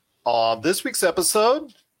On this week's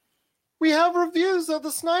episode, we have reviews of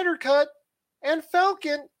the Snyder Cut and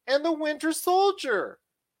Falcon and the Winter Soldier.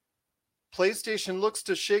 PlayStation looks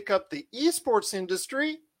to shake up the esports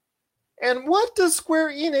industry. And what does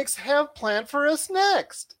Square Enix have planned for us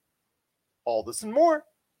next? All this and more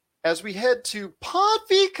as we head to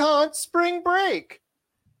PodVCon Spring Break,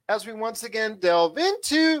 as we once again delve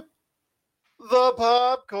into the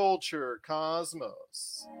pop culture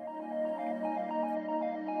cosmos.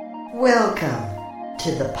 Welcome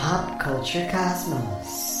to the Pop Culture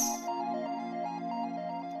Cosmos.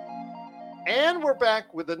 And we're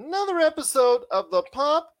back with another episode of the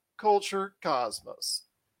Pop Culture Cosmos.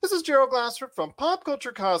 This is Gerald Glassford from Pop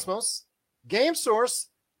Culture Cosmos, Game Source,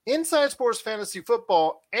 Inside Sports Fantasy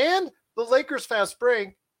Football, and the Lakers Fast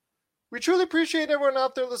Break. We truly appreciate everyone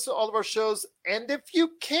out there listening to all of our shows. And if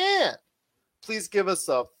you can, please give us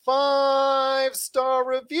a 5-star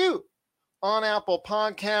review on Apple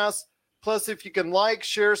Podcasts. Plus, if you can like,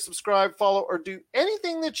 share, subscribe, follow, or do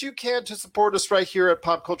anything that you can to support us right here at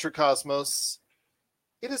Pop Culture Cosmos,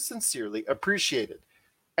 it is sincerely appreciated.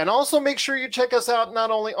 And also make sure you check us out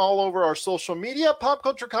not only all over our social media, Pop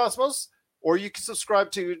Culture Cosmos, or you can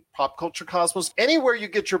subscribe to Pop Culture Cosmos anywhere you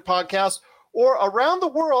get your podcasts, or around the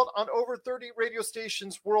world on over 30 radio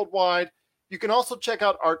stations worldwide. You can also check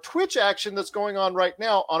out our Twitch action that's going on right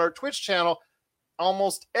now on our Twitch channel.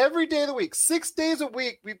 Almost every day of the week, 6 days a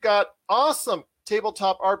week, we've got awesome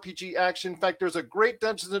tabletop RPG action. In fact, there's a great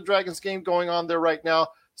Dungeons & Dragons game going on there right now.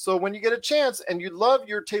 So when you get a chance and you love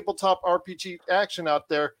your tabletop RPG action out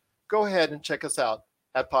there, go ahead and check us out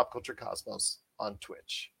at Pop Culture Cosmos on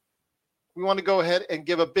Twitch. We want to go ahead and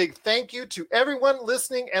give a big thank you to everyone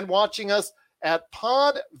listening and watching us at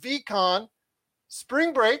PodVCon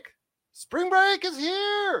Spring Break. Spring Break is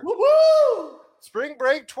here! Woo-hoo! Spring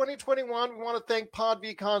Break 2021. We want to thank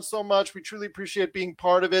PodVCon so much. We truly appreciate being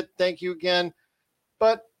part of it. Thank you again.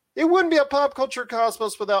 But it wouldn't be a Pop Culture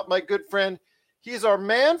Cosmos without my good friend. He's our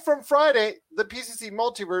man from Friday, the PCC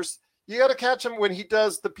Multiverse. You got to catch him when he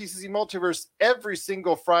does the PCC Multiverse every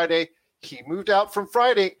single Friday. He moved out from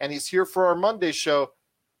Friday, and he's here for our Monday show.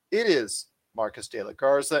 It is Marcus De La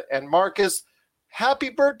Garza. And Marcus, happy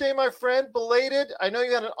birthday, my friend. Belated. I know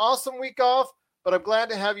you had an awesome week off, but I'm glad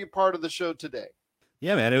to have you part of the show today.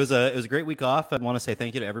 Yeah, man, it was a great week off. I want to say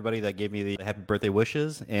thank you to everybody that gave me the happy birthday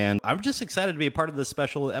wishes, and I'm just excited to be a part of this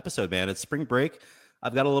special episode, man. It's spring break.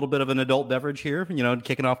 I've got a little bit of an adult beverage here,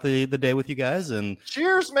 kicking off the day with you guys. And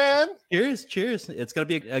cheers, man. Cheers. It's going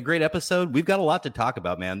to be a great episode. We've got a lot to talk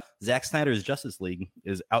about, man. Zack Snyder's Justice League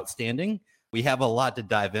is outstanding. We have a lot to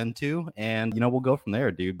dive into, and, we'll go from there,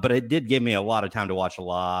 dude. But it did give me a lot of time to watch a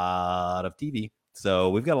lot of TV. So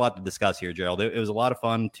we've got a lot to discuss here, Gerald. It was a lot of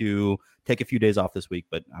fun to take a few days off this week,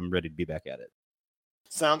 but I'm ready to be back at it.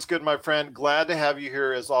 Sounds good, my friend. Glad to have you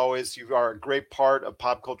here as always. You are a great part of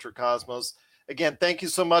Pop Culture Cosmos. Again, thank you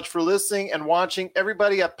so much for listening and watching.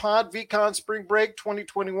 Everybody at PodVCon Spring Break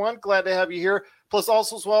 2021, glad to have you here. Plus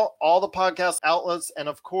also as well, all the podcast outlets and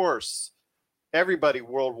of course, everybody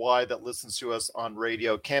worldwide that listens to us on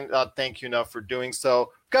radio. Cannot thank you enough for doing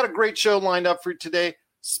so. Got a great show lined up for you today.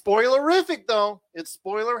 Spoilerific, though. It's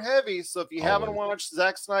spoiler heavy. So if you haven't watched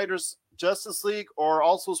Zack Snyder's Justice League or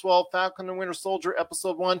also as well Falcon and Winter Soldier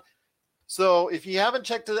Episode 1. So if you haven't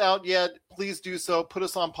checked it out yet, please do so. Put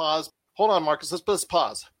us on pause. Hold on, Marcus. Let's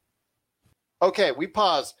pause. Okay, we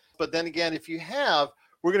pause. But then again, if you have,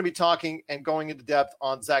 we're going to be talking and going into depth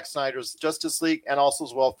on Zack Snyder's Justice League and also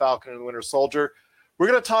as well Falcon and Winter Soldier. We're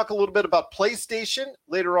going to talk a little bit about PlayStation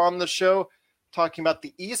later on in the show. Talking about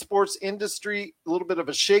the esports industry, a little bit of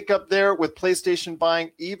a shakeup there with PlayStation buying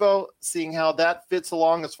Evo, seeing how that fits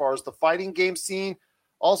along as far as the fighting game scene.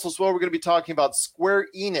 Also, as well, we're going to be talking about Square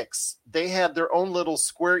Enix. They had their own little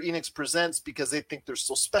Square Enix Presents because they think they're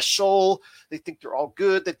so special. They think they're all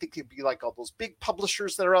good. They think they'd be like all those big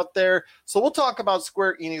publishers that are out there. So we'll talk about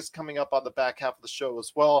Square Enix coming up on the back half of the show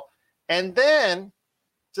as well. And then,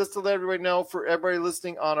 just to let everybody know, for everybody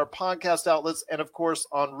listening on our podcast outlets and, of course,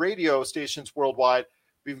 on radio stations worldwide,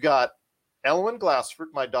 we've got Ellen Glassford,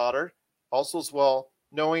 my daughter, also as well,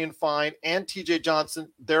 Noe and Fine, and TJ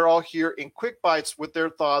Johnson. They're all here in quick bites with their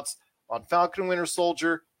thoughts on Falcon and Winter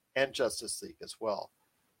Soldier and Justice League as well.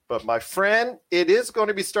 But, my friend, it is going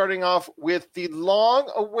to be starting off with the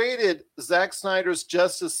long-awaited Zack Snyder's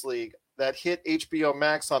Justice League that hit HBO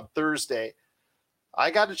Max on Thursday. I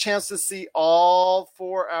got a chance to see all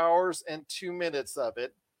 4 hours and 2 minutes of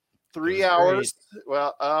it. 3 hours. Great.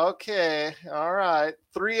 Well, okay. All right.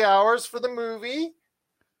 3 hours for the movie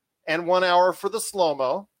and 1 hour for the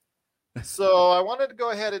slow-mo. So I wanted to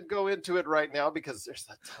go ahead and go into it right now because there's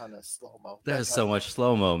a ton of slow-mo. There's so much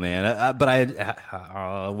slow-mo, man.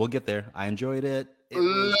 We'll get there. I enjoyed it.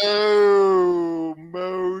 Slow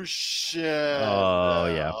motion Oh,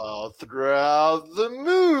 yeah. throughout the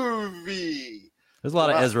movie. There's a lot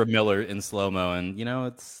of Ezra Miller in slow-mo, and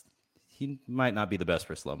he might not be the best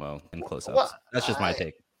for slow-mo in close-ups. Well, That's just my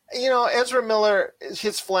take. Ezra Miller,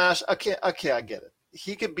 his flash, okay, I get it.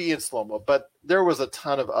 He could be in slow-mo, but there was a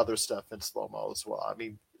ton of other stuff in slow-mo as well. I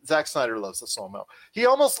mean, Zack Snyder loves the slow-mo. He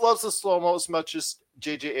almost loves the slow-mo as much as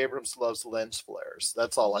J.J. Abrams loves lens flares.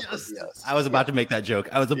 That's all I think. Yes. I was about to make that joke.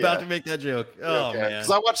 Oh, okay. Man. Because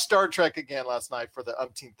I watched Star Trek again last night for the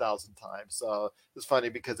umpteenth thousand time. So it's funny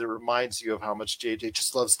because it reminds you of how much J.J.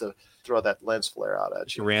 just loves to throw that lens flare out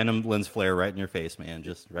at you. Random lens flare right in your face, man.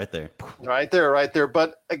 Just right there. Right there.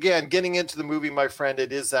 But again, getting into the movie, my friend,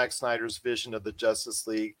 it is Zack Snyder's vision of the Justice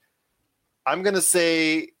League. I'm going to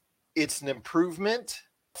say it's an improvement.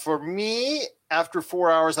 For me, after 4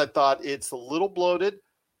 hours, I thought it's a little bloated.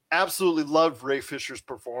 Absolutely loved Ray Fisher's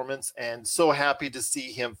performance and so happy to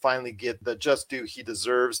see him finally get the just due he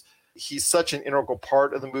deserves. He's such an integral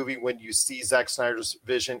part of the movie when you see Zack Snyder's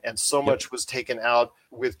vision, and so much was taken out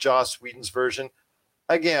with Joss Whedon's version.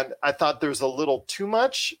 Again, I thought there was a little too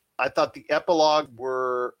much. I thought the epilogue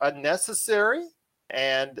were unnecessary,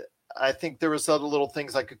 and I think there was other little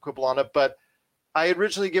things I could quibble on it, but I had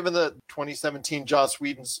originally given the 2017 Joss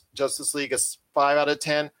Whedon's Justice League a 5 out of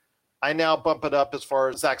 10. I now bump it up as far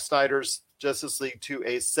as Zack Snyder's Justice League to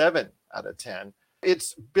a 7 out of 10.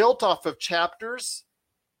 It's built off of chapters.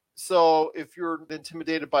 So if you're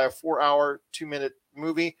intimidated by a 4-hour, 2-minute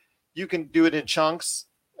movie, you can do it in chunks,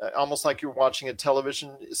 almost like you're watching a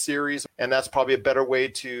television series. And that's probably a better way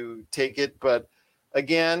to take it. But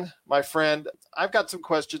again, my friend, I've got some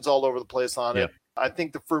questions all over the place on it. I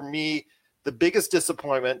think that for me, the biggest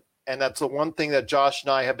disappointment, and that's the one thing that Josh and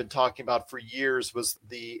I have been talking about for years, was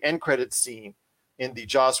the end credit scene in the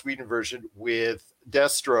Joss Whedon version with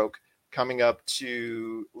Deathstroke coming up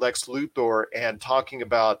to Lex Luthor and talking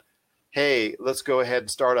about, hey, let's go ahead and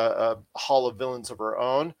start a Hall of Villains of our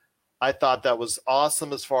own. I thought that was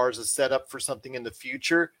awesome as far as a setup for something in the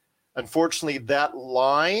future. Unfortunately, that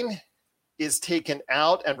line is taken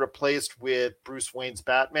out and replaced with Bruce Wayne's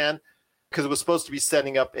Batman, because it was supposed to be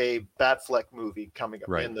setting up a Batfleck movie coming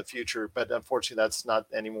up in the future. But unfortunately, that's not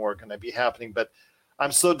anymore going to be happening. But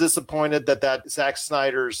I'm so disappointed that Zack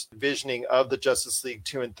Snyder's visioning of the Justice League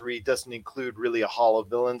 2 and 3 doesn't include really a Hall of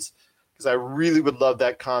Villains, because I really would love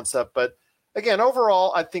that concept. But again,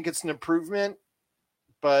 overall, I think it's an improvement.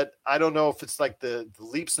 But I don't know if it's like the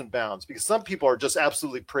leaps and bounds, because some people are just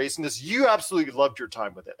absolutely praising this. You absolutely loved your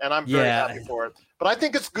time with it, and I'm very happy for it. But I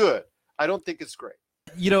think it's good. I don't think it's great.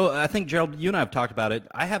 I think, Gerald, you and I have talked about it.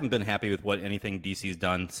 I haven't been happy with what anything DC's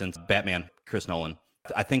done since Batman, Chris Nolan.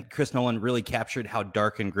 I think Chris Nolan really captured how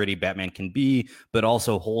dark and gritty Batman can be, but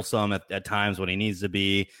also wholesome at times when he needs to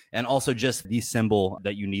be, and also just the symbol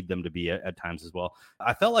that you need them to be at times as well.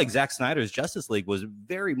 I felt like Zack Snyder's Justice League was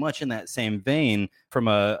very much in that same vein from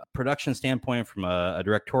a production standpoint, from a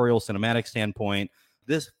directorial cinematic standpoint.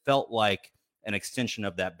 This felt like an extension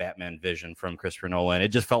of that Batman vision from Christopher Nolan. It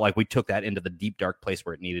just felt like we took that into the deep, dark place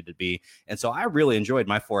where it needed to be. And so I really enjoyed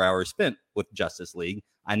my 4 hours spent with Justice League.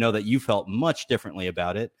 I know that you felt much differently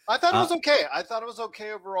about it. I thought it was okay. I thought it was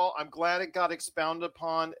okay overall. I'm glad it got expounded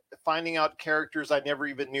upon, finding out characters I never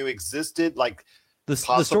even knew existed, like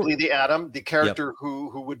possibly the Atom, the character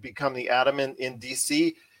who would become the Atom in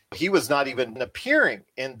DC. He was not even appearing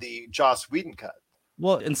in the Joss Whedon cut.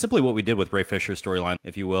 Well, and simply what we did with Ray Fisher's storyline,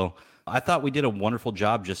 if you will, I thought we did a wonderful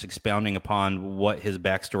job just expounding upon what his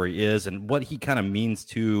backstory is and what he kind of means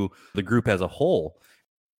to the group as a whole.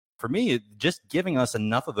 For me, just giving us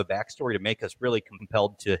enough of a backstory to make us really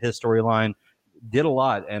compelled to his storyline did a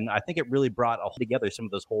lot. And I think it really brought together some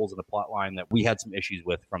of those holes in the plot line that we had some issues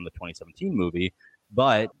with from the 2017 movie.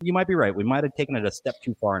 But you might be right. We might have taken it a step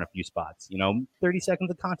too far in a few spots. 30 seconds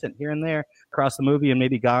of content here and there across the movie, and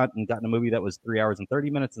maybe gotten a movie that was 3 hours and 30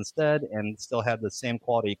 minutes instead and still had the same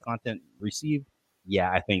quality content received.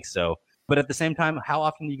 Yeah, I think so. But at the same time, how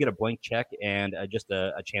often do you get a blank check and just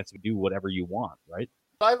a chance to do whatever you want, right?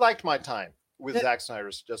 I liked my time with Zack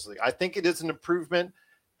Snyder's Justice League. I think it is an improvement,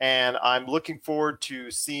 and I'm looking forward to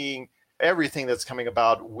seeing everything that's coming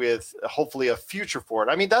about with hopefully a future for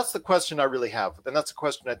it. I mean, that's the question I really have. And that's a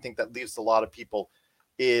question I think that leaves a lot of people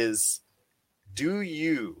is, do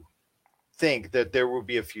you think that there will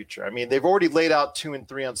be a future? I mean, they've already laid out 2 and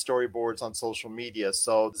 3 on storyboards on social media.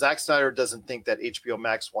 So Zack Snyder doesn't think that HBO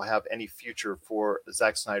Max will have any future for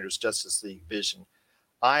Zack Snyder's Justice League vision.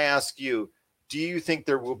 I ask you, Do you think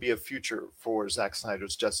there will be a future for Zack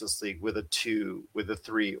Snyder's Justice League with a 2, with a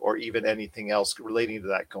 3, or even anything else relating to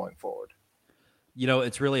that going forward?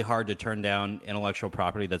 It's really hard to turn down intellectual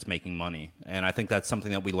property that's making money. And I think that's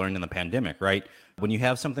something that we learned in the pandemic, right? When you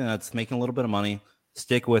have something that's making a little bit of money,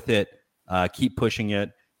 stick with it, keep pushing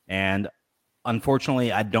it. And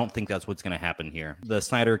unfortunately, I don't think that's what's going to happen here. The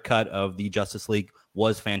Snyder cut of the Justice League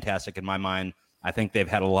was fantastic in my mind. I think they've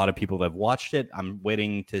had a lot of people that have watched it. I'm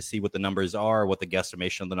waiting to see what the numbers are, what the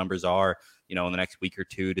guesstimation of the numbers are, in the next week or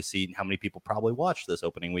two, to see how many people probably watched this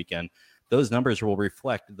opening weekend. Those numbers will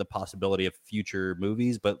reflect the possibility of future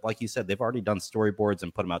movies. But like you said, they've already done storyboards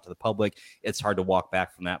and put them out to the public. It's hard to walk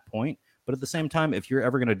back from that point. But at the same time, if you're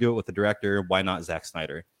ever going to do it with the director, why not Zack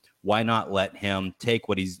Snyder? Why not let him take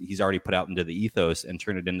what he's already put out into the ethos and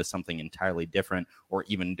turn it into something entirely different or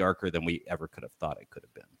even darker than we ever could have thought it could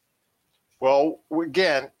have been? Well,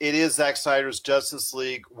 again, it is Zack Snyder's Justice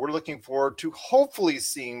League. We're looking forward to hopefully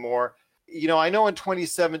seeing more. I know in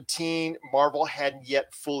 2017, Marvel hadn't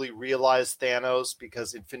yet fully realized Thanos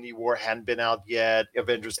because Infinity War hadn't been out yet.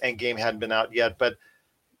 Avengers Endgame hadn't been out yet. But,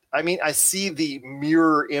 I see the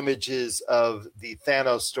mirror images of the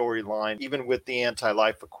Thanos storyline, even with the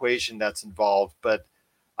anti-life equation that's involved. But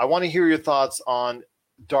I want to hear your thoughts on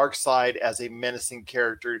Darkseid as a menacing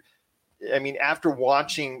character. After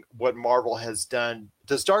watching what Marvel has done,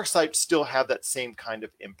 does Darkseid still have that same kind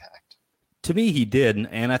of impact? To me, he did.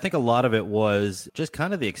 And I think a lot of it was just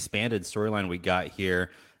kind of the expanded storyline we got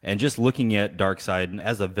here and just looking at Darkseid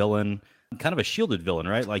as a villain, kind of a shielded villain,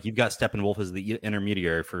 right? Like you've got Steppenwolf as the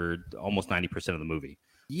intermediary for almost 90% of the movie.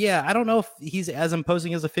 Yeah, I don't know if he's as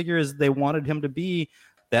imposing as a figure as they wanted him to be.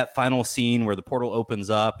 That final scene where the portal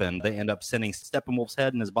opens up and they end up sending Steppenwolf's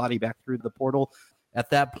head and his body back through the portal. At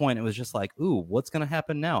that point, it was just like, ooh, what's going to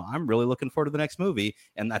happen now? I'm really looking forward to the next movie.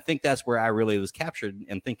 And I think that's where I really was captured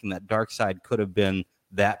in thinking that Darkseid could have been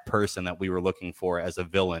that person that we were looking for as a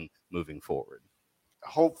villain moving forward.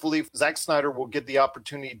 Hopefully, Zack Snyder will get the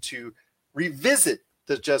opportunity to revisit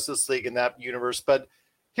the Justice League in that universe. But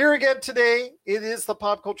here again today, it is the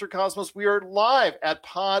Pop Culture Cosmos. We are live at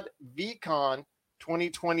PodVCon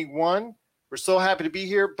 2021. We're so happy to be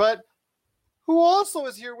here. But who also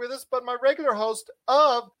is here with us, but my regular host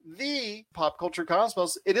of the Pop Culture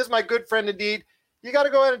Cosmos. It is my good friend indeed. You got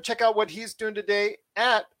to go ahead and check out what he's doing today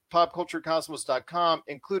at popculturecosmos.com,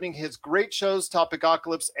 including his great shows,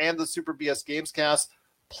 Topicocalypse and the Super BS Gamescast.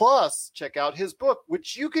 Plus, check out his book,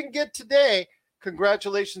 which you can get today,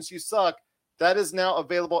 Congratulations, You Suck. That is now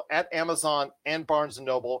available at Amazon and Barnes &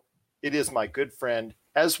 Noble. It is my good friend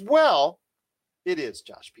as well. It is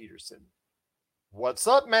Josh Peterson. What's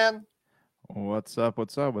up, man? What's up?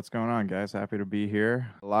 What's going on, guys? Happy to be here.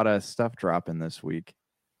 A lot of stuff dropping this week.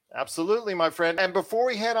 Absolutely, my friend. And before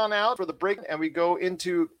we head on out for the break and we go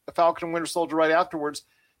into Falcon and Winter Soldier right afterwards,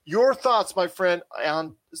 your thoughts, my friend,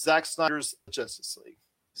 on Zack Snyder's Justice League.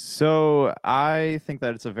 So I think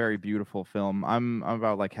that it's a very beautiful film. I'm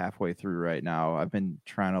about like halfway through right now. I've been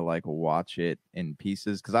trying to like watch it in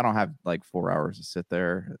pieces because I don't have like 4 hours to sit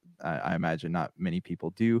there. I imagine not many people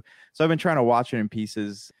do. So I've been trying to watch it in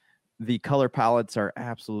pieces. The color palettes are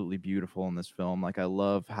absolutely beautiful in this film. Like I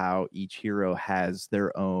love how each hero has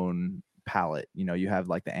their own palette. You have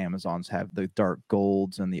like the Amazons have the dark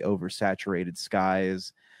golds and the oversaturated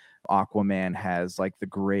skies. Aquaman has like the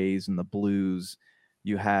grays and the blues.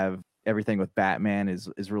 You have everything with Batman is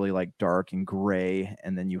really like dark and gray.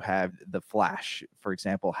 And then you have the Flash, for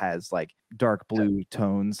example, has like dark blue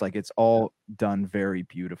tones. Like it's all done very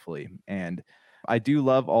beautifully. And I do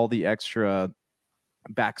love all the extra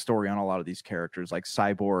backstory on a lot of these characters, like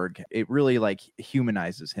Cyborg. It really like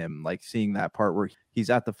humanizes him, like seeing that part where he's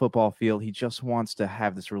at the football field. He just wants to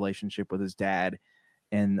have this relationship with his dad,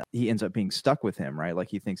 and he ends up being stuck with him, right? Like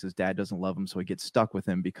he thinks his dad doesn't love him, so he gets stuck with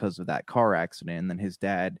him because of that car accident. And then his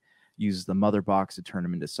dad uses the mother box to turn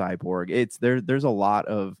him into Cyborg. It's there's a lot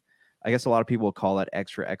of, I guess a lot of people will call that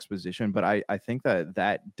extra exposition, but I think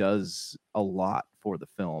that does a lot for the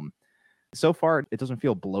film. So far, it doesn't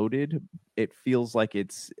feel bloated. It feels like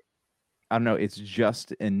it's, I don't know, it's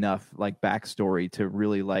just enough like backstory to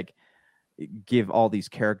really like give all these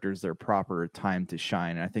characters their proper time to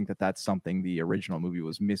shine. And I think that's something the original movie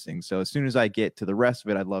was missing. So as soon as I get to the rest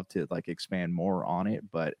of it, I'd love to like expand more on it.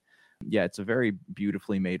 But yeah, it's a very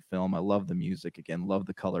beautifully made film. I love the music. Again, love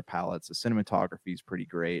the color palettes. The cinematography is pretty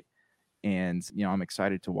great. And, I'm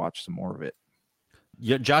excited to watch some more of it.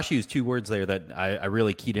 Yeah, Josh used two words there that I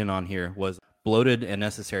really keyed in on here was bloated and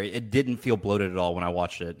necessary. It didn't feel bloated at all when I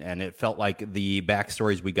watched it, and it felt like the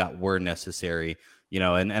backstories we got were necessary,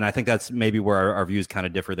 and I think that's maybe where our views kind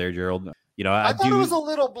of differ there, Gerald. You know, I thought it was a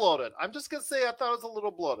little bloated. I'm just going to say I thought it was a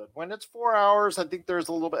little bloated. When it's 4 hours, I think there's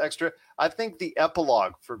a little bit extra. I think the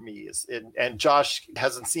epilogue for me is, and Josh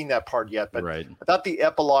hasn't seen that part yet, but right. I thought the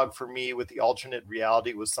epilogue for me with the alternate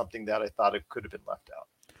reality was something that I thought it could have been left out.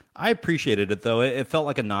 I appreciated it, though. It felt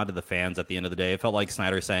like a nod to the fans at the end of the day. It felt like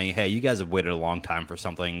Snyder saying, hey, you guys have waited a long time for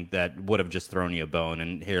something that would have just thrown you a bone.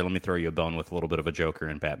 And here, let me throw you a bone with a little bit of a Joker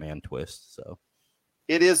and Batman twist. So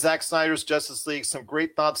it is Zack Snyder's Justice League. Some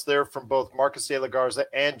great thoughts there from both Marcus de la Garza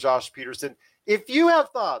and Josh Peterson. If you have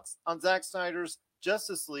thoughts on Zack Snyder's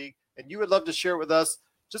Justice League and you would love to share it with us,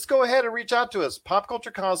 just go ahead and reach out to us,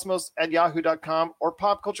 popculturecosmos@yahoo.com or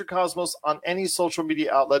popculturecosmos on any social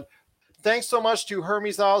media outlet. Thanks so much to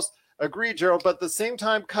Hermes House. Agreed, Gerald, but at the same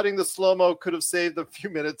time, cutting the slow-mo could have saved a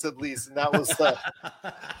few minutes at least, and that was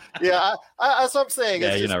yeah, that's what I'm saying. Yeah,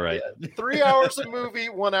 it's you're just, not right. 3 hours of movie,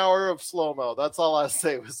 1 hour of slow-mo. That's all I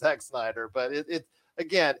say with Zack Snyder. But it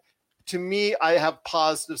again, to me, I have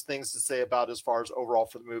positive things to say about as far as overall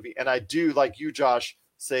for the movie, and I do, like you, Josh,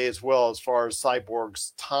 say as well as far as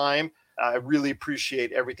Cyborg's time. I really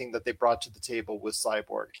appreciate everything that they brought to the table with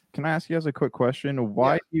Cyborg. Can I ask you guys a quick question?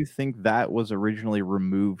 Why do you think that was originally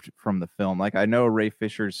removed from the film? Like, I know Ray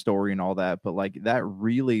Fisher's story and all that, but like that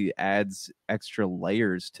really adds extra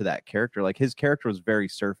layers to that character. Like his character was very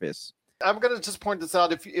surface. I'm going to just point this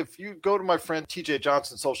out. If you go to my friend TJ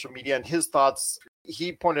Johnson's social media and his thoughts,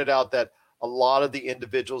 he pointed out that a lot of the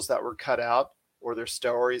individuals that were cut out or their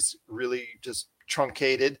stories really just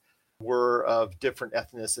truncated were of different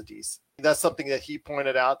ethnicities. That's something that he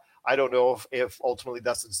pointed out. I don't know if ultimately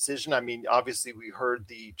that's a decision. I mean, obviously we heard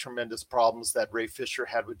the tremendous problems that Ray Fisher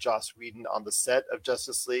had with Joss Whedon on the set of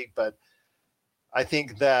Justice League, but I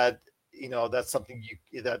think that, you know, that's something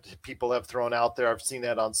that people have thrown out there. I've seen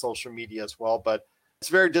that on social media as well, but it's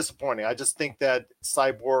very disappointing. I just think that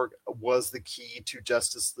Cyborg was the key to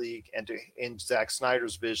Justice League and in Zack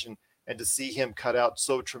Snyder's vision, and to see him cut out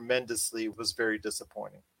so tremendously was very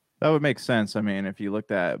disappointing. That would make sense. I mean, if you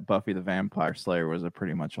looked at Buffy the Vampire Slayer, was a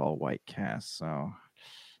pretty much all white cast. So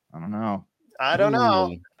I don't know. I don't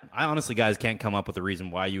know. I honestly, guys, can't come up with a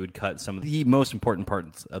reason why you would cut some of the most important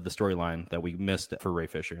parts of the storyline that we missed for Ray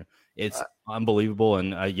Fisher. It's unbelievable.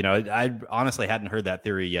 And, you know, I honestly hadn't heard that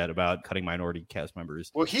theory yet about cutting minority cast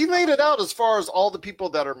members. Well, he laid it out as far as all the people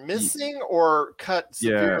that are missing or cut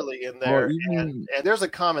severely in there. Well, and there's a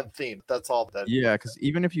common theme. That's all that. Yeah, because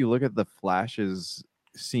even if you look at the Flash's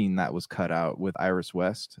scene that was cut out with Iris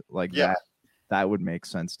West, like that would make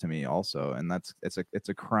sense to me also, and it's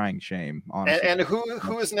a crying shame, honestly. And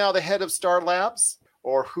who is now the head of Star Labs,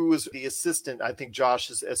 or who is the assistant? I think Josh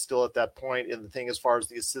is still at that point in the thing as far as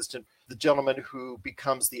the assistant, the gentleman who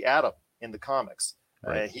becomes the Atom in the comics.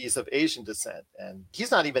 Right. He's of Asian descent, and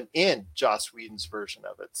he's not even in Joss Whedon's version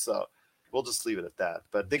of it. So we'll just leave it at that.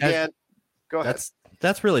 But again, go ahead.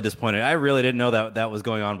 That's really disappointing. I really didn't know that was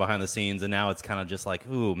going on behind the scenes, and now it's kind of just like,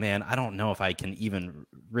 ooh, man, I don't know if I can even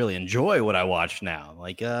really enjoy what I watch now.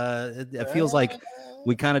 Like, it feels like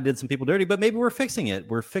we kind of did some people dirty, but maybe we're fixing it.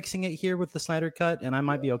 We're fixing it here with the Snyder Cut, and I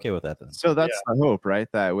might be okay with that then. So that's the hope, right?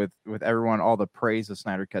 That with everyone, all the praise the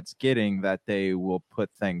Snyder Cut's getting, that they will put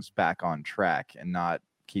things back on track and not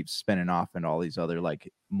keep spinning off into all these other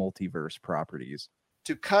like multiverse properties.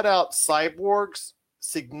 To cut out Cyborg's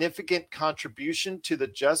significant contribution to the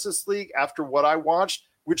Justice League after what I watched,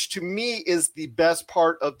 which to me is the best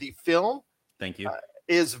part of the film. Thank you.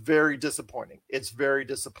 Is very disappointing. It's very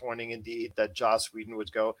disappointing indeed that Joss Whedon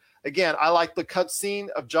would go. Again, I like the cutscene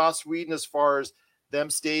of Joss Whedon as far as them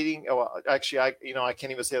stating, actually, I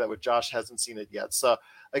can't even say that with Josh hasn't seen it yet. So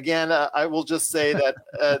again, I will just say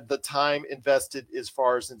that the time invested as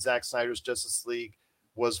far as in Zack Snyder's Justice League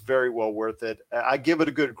was very well worth it. I give it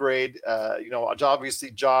a good grade.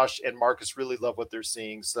 Obviously Josh and Marcus really love what they're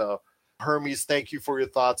seeing. So Hermes, thank you for your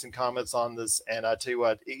thoughts and comments on this. And I tell you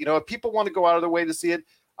what, if people want to go out of their way to see it,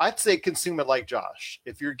 I'd say consume it like Josh.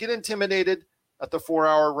 If you get intimidated at the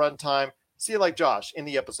 4-hour runtime, see it like Josh in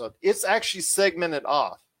the episode. It's actually segmented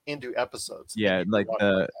off into episodes. Yeah, like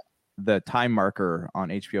the time marker on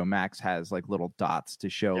HBO Max has like little dots to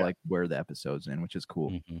show like where the episode's in, which is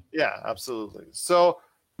cool. Mm-hmm. Yeah, absolutely. So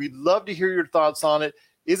we'd love to hear your thoughts on it.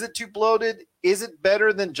 Is it too bloated? Is it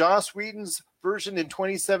better than Joss Whedon's version in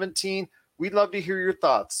 2017? We'd love to hear your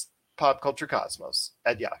thoughts.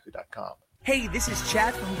 popculturecosmos@yahoo.com. Hey, this is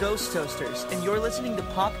Chad from Ghost Toasters, and you're listening to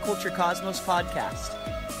Pop Culture Cosmos Podcast.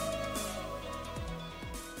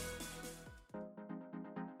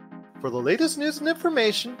 For the latest news and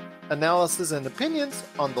information, analysis and opinions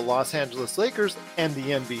on the Los Angeles Lakers and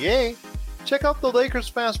the NBA, check out the Lakers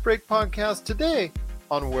Fast Break podcast today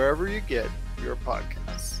on wherever you get your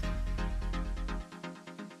podcasts.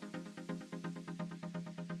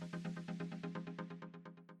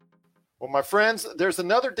 Well, my friends, there's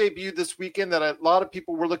another debut this weekend that a lot of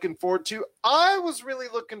people were looking forward to. I was really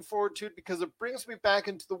looking forward to it because it brings me back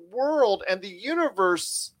into the world and the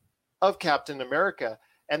universe of Captain America.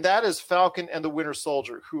 And that is Falcon and the Winter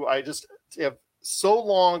Soldier, who I just have so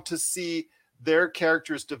long to see their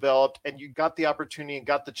characters developed. And you got the opportunity and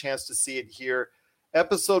got the chance to see it here.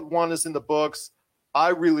 Episode 1 is in the books. I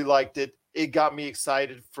really liked it. It got me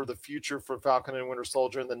excited for the future for Falcon and Winter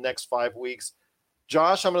Soldier in the next 5 weeks.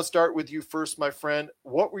 Josh, I'm going to start with you first, my friend.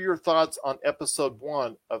 What were your thoughts on episode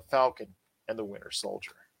 1 of Falcon and the Winter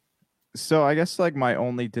Soldier? So I guess like my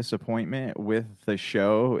only disappointment with the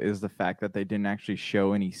show is the fact that they didn't actually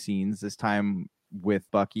show any scenes this time with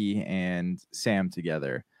Bucky and Sam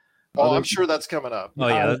together. Oh, I'm sure that's coming up. Oh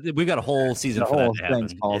yeah, we've got a whole season for that to happen.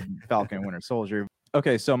 Thing's called Falcon and Winter Soldier.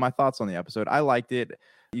 Okay, so my thoughts on the episode. I liked it.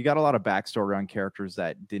 You got a lot of backstory on characters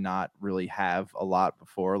that did not really have a lot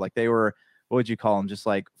before. Like they were, what would you call them? Just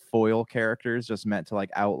like foil characters, just meant to like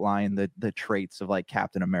outline the traits of like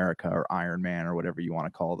Captain America or Iron Man or whatever you want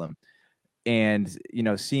to call them. And, you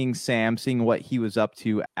know, seeing Sam, seeing what he was up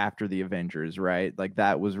to after the Avengers, right? Like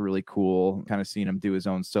that was really cool. Kind of seeing him do his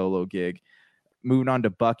own solo gig. Moving on to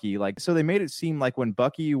Bucky, like, so they made it seem like when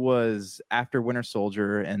Bucky was after Winter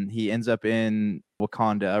Soldier and he ends up in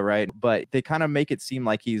Wakanda, right? But they kind of make it seem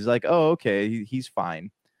like he's like, oh, okay, he's fine.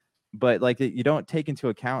 But like you don't take into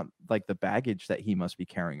account like the baggage that he must be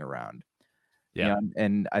carrying around. Yeah. You know?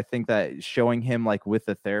 And I think that showing him like with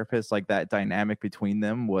the therapist, like that dynamic between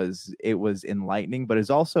them was enlightening, but it's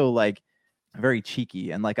also like very cheeky.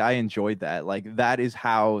 And like I enjoyed that. Like that is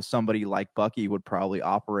how somebody like Bucky would probably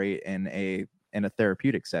operate in a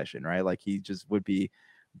therapeutic session, right? Like he just would be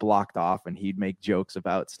blocked off and he'd make jokes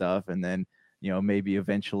about stuff. And then, you know, maybe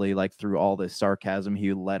eventually like through all this sarcasm,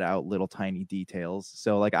 he would let out little tiny details.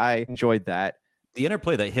 So like I enjoyed that. The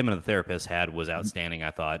interplay that him and the therapist had was outstanding,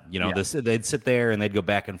 I thought. You know, they'd sit there and they'd go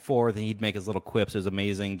back and forth and he'd make his little quips. It was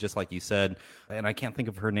amazing, just like you said. And I can't think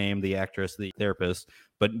of her name, the actress, the therapist,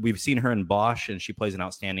 but we've seen her in Bosch and she plays an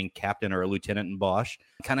outstanding captain or a lieutenant in Bosch.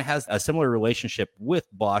 Kind of has a similar relationship with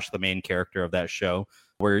Bosch, the main character of that show,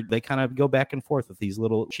 where they kind of go back and forth with these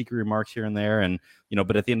little cheeky remarks here and there. And, you know,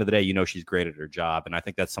 but at the end of the day, you know, she's great at her job. And I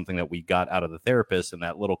think that's something that we got out of the therapist and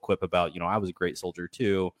that little quip about, you know, I was a great soldier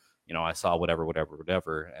too. You know, I saw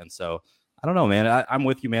whatever. And so I don't know, man. I'm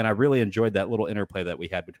with you, man. I really enjoyed that little interplay that we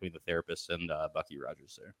had between the therapist and Bucky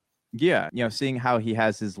Rogers there. Yeah. You know, seeing how he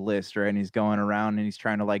has his list, right? And he's going around and he's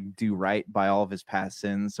trying to like do right by all of his past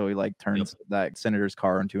sins. So he like turns that senator's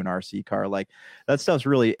car into an RC car. Like that stuff's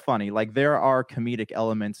really funny. Like there are comedic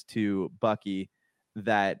elements to Bucky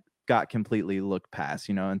that got completely looked past,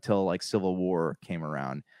 you know, until like Civil War came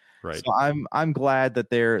around. Right. So I'm glad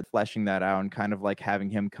that they're fleshing that out and kind of like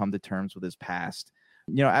having him come to terms with his past.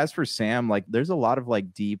 You know, as for Sam, like there's a lot of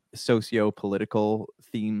like deep socio-political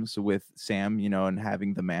themes with Sam, you know, and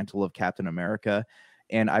having the mantle of Captain America.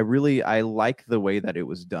 And I like the way that it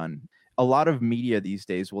was done. A lot of media these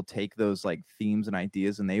days will take those like themes and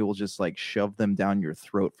ideas and they will just like shove them down your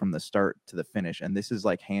throat from the start to the finish. And this is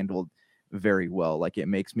like handled very well. Like it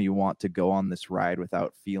makes me want to go on this ride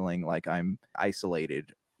without feeling like I'm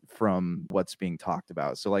isolated from what's being talked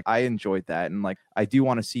about. So like I enjoyed that. And like I do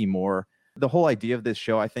want to see more. The whole idea of this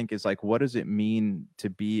show, I think, is like, what does it mean to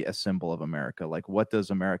be a symbol of America? Like, what does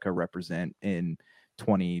America represent in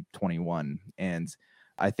 2021? And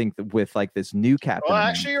I think that with like this new Captain. Well,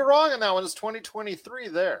 actually, you're wrong on that one. It's 2023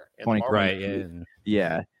 there. Right.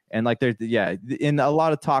 Yeah. And like there's in a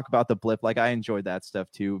lot of talk about the blip. Like I enjoyed that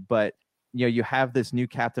stuff too. But you know, you have this new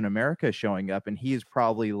Captain America showing up, and he is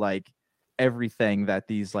probably like everything that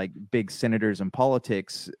these like big senators in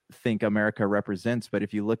politics think America represents. But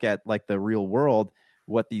if you look at like the real world,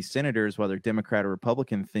 what these senators, whether Democrat or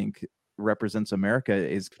Republican, think represents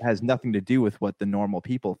America has nothing to do with what the normal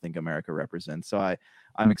people think America represents. So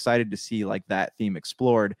I'm excited to see like that theme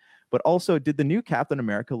explored. But also, did the new Captain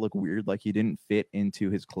America look weird? Like he didn't fit into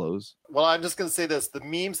his clothes? Well, I'm just going to say this. The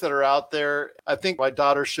memes that are out there, I think my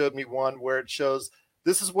daughter showed me one where it shows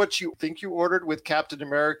this is what you think you ordered with Captain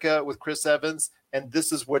America with Chris Evans, and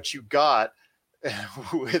this is what you got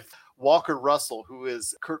with Walker Russell, who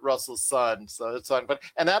is Kurt Russell's son. So it's fun.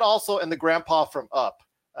 And that also, and the grandpa from Up.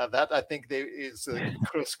 That I think is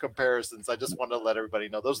close comparisons. I just want to let everybody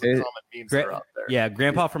know those are the common memes that are out there. Yeah,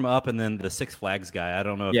 Grandpa from Up, and then the Six Flags guy. I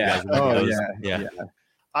don't know if you guys remember those. Yeah.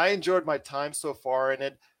 I enjoyed my time so far in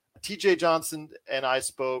it. TJ Johnson and I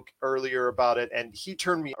spoke earlier about it, and he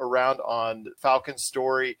turned me around on Falcon's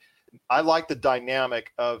story. I like the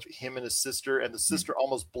dynamic of him and his sister, and the sister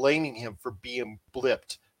almost blaming him for being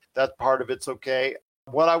blipped. That part of it's okay.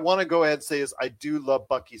 What I want to go ahead and say is I do love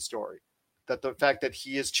Bucky's story. that the fact that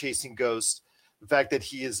he is chasing ghosts, the fact that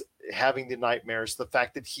he is having the nightmares, the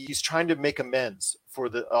fact that he's trying to make amends for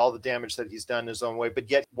all the damage that he's done in his own way, but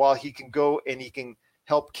yet while he can go and he can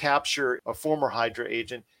help capture a former Hydra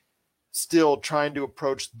agent, still trying to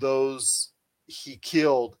approach those he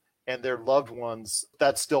killed and their loved ones,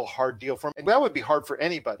 that's still a hard deal for him. And that would be hard for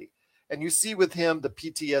anybody. And you see with him, the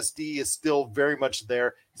PTSD is still very much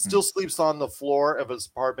there. He still sleeps on the floor of his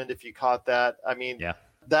apartment, if you caught that. I mean,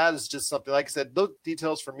 that is just something, like I said, those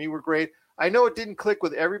details for me were great. I know it didn't click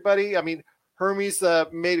with everybody. I mean, Hermes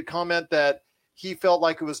made a comment that he felt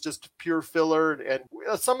like it was just pure filler. And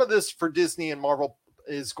some of this for Disney and Marvel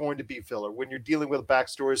is going to be filler when you're dealing with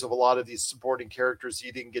backstories of a lot of these supporting characters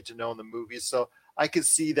you didn't get to know in the movies. So I could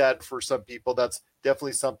see that for some people, that's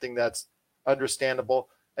definitely something that's understandable.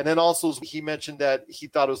 And then also he mentioned that he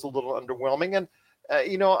thought it was a little underwhelming. And,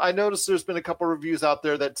 I noticed there's been a couple of reviews out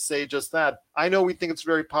there that say just that. I know we think it's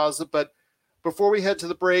very positive, but before we head to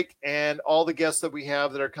the break and all the guests that we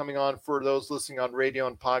have that are coming on for those listening on radio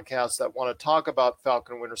and podcasts that want to talk about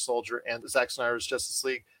Falcon and Winter Soldier and Zack Snyder's Justice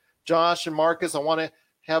League, Josh and Marcus, I want to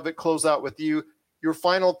have it close out with you. Your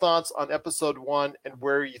final thoughts on episode 1 and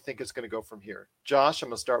where you think it's going to go from here. Josh, I'm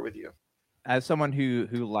going to start with you. As someone who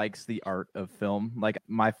likes the art of film, like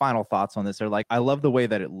my final thoughts on this are like, I love the way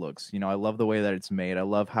that it looks. I love the way that it's made. I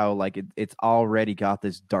love how like it's already got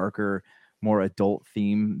this darker, more adult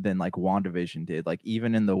theme than like WandaVision did. Like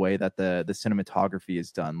even in the way that the cinematography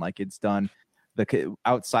is done, like it's done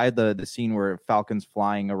outside the scene where Falcon's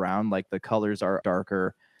flying around, like the colors are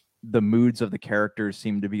darker. The moods of the characters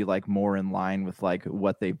seem to be like more in line with like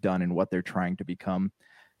what they've done and what they're trying to become.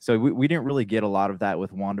 So we didn't really get a lot of that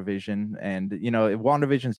with WandaVision. And,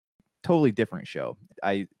 WandaVision's a totally different show.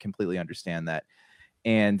 I completely understand that.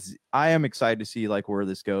 And I am excited to see like where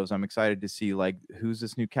this goes. I'm excited to see like who's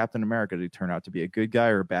this new Captain America to turn out to be, a good guy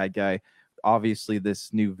or a bad guy. Obviously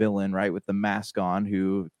this new villain, right, with the mask on,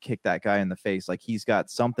 who kicked that guy in the face. Like he's got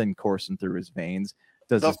something coursing through his veins.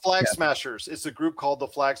 The Flag Smashers. It's a group called the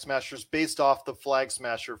Flag Smashers based off the Flag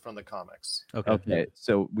Smasher from the comics. Okay.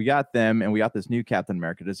 So we got them and we got this new Captain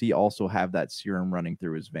America. Does he also have that serum running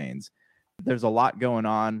through his veins? There's a lot going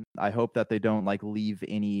on. I hope that they don't like leave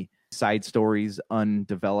any side stories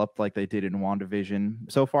undeveloped like they did in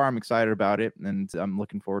WandaVision. So far, I'm excited about it and I'm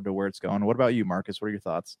looking forward to where it's going. What about you, Marcus? What are your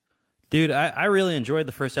thoughts? Dude, I really enjoyed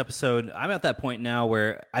the first episode. I'm at that point now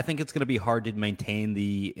where I think it's going to be hard to maintain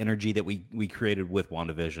the energy that we created with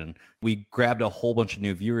WandaVision. We grabbed a whole bunch of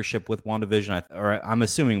new viewership with WandaVision, or I'm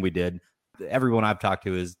assuming we did. Everyone I've talked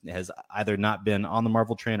to has either not been on the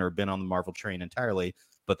Marvel train or been on the Marvel train entirely,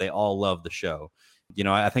 but they all love the show.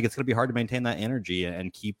 I think it's going to be hard to maintain that energy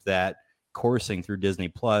and keep that coursing through Disney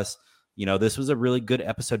Plus. This was a really good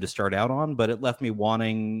episode to start out on, but it left me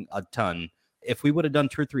wanting a ton. If we would have done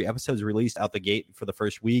 2 or 3 episodes released out the gate for the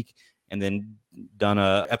first week and then done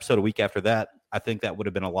a episode a week after that, I think that would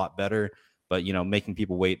have been a lot better. But, making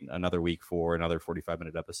people wait another week for another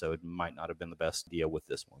 45-minute episode might not have been the best deal with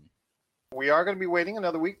this one. We are going to be waiting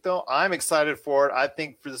another week, though. I'm excited for it. I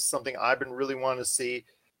think this is something I've been really wanting to see.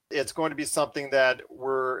 It's going to be something that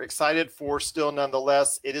we're excited for still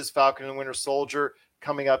nonetheless. It is Falcon and Winter Soldier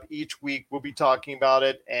coming up each week. We'll be talking about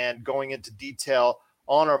it and going into detail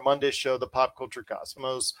on our Monday show, the Pop Culture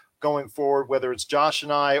Cosmos, going forward, whether it's Josh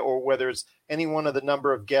and I or whether it's any one of the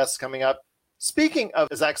number of guests coming up. Speaking of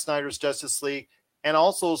Zack Snyder's Justice League and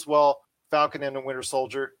also as well Falcon and the Winter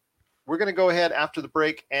Soldier, we're going to go ahead after the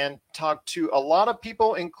break and talk to a lot of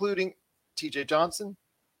people, including TJ Johnson,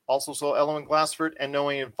 also so Ellen Glassford and Noe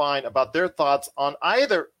and Fine, about their thoughts on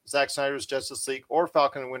either Zack Snyder's Justice League or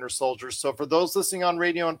Falcon and Winter Soldier. So for those listening on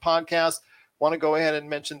radio and podcast, want to go ahead and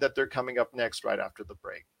mention that they're coming up next right after the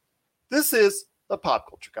break. This is the Pop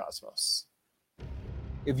Culture Cosmos.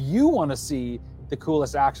 If you want to see the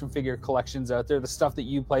coolest action figure collections out there, the stuff that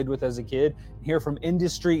you played with as a kid, hear from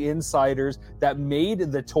industry insiders that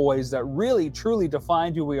made the toys that really truly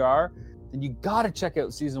defined who we are, then you got to check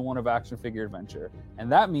out season 1 of Action Figure Adventure.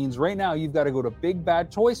 And that means right now you've got to go to Big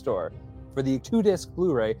Bad Toy Store for the 2-disc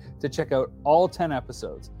Blu-ray to check out all 10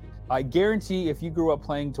 episodes. I guarantee if you grew up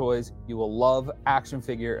playing toys, you will love Action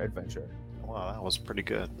Figure Adventure. Wow, that was pretty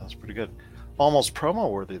good. Almost promo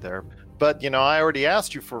worthy there. But, I already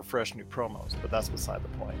asked you for fresh new promos, but that's beside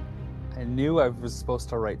the point. I knew I was supposed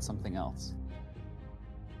to write something else.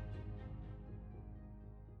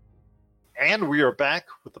 And we are back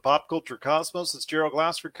with the Pop Culture Cosmos. It's Gerald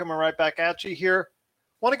Glassford coming right back at you here.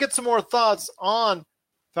 Want to get some more thoughts on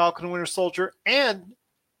Falcon and Winter Soldier and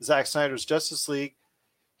Zack Snyder's Justice League.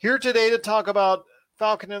 Here today to talk about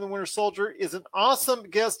Falcon and the Winter Soldier is an awesome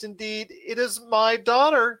guest indeed. It is my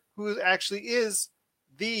daughter, who actually is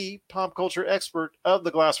the pop culture expert of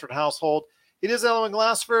the Glassford household. It is Elwyn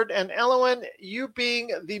Glassford. And Elwyn, you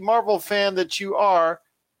being the Marvel fan that you are,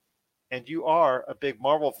 and you are a big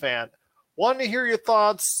Marvel fan, want to hear your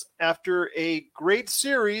thoughts after a great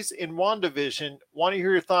series in WandaVision. Want to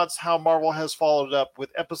hear your thoughts how Marvel has followed up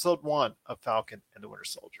with episode 1 of Falcon and the Winter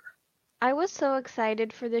Soldier. I was so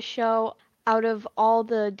excited for the show. Out of all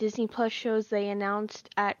the Disney Plus shows they announced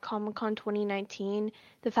at Comic-Con 2019,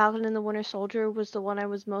 The Falcon and the Winter Soldier was the one I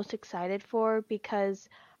was most excited for because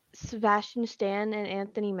Sebastian Stan and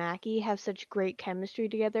Anthony Mackie have such great chemistry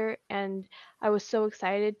together, and I was so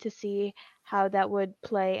excited to see how that would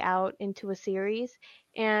play out into a series.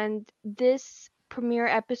 And this premiere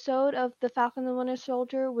episode of The Falcon and the Winter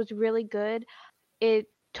Soldier was really good. It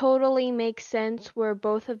totally makes sense where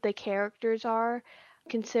both of the characters are,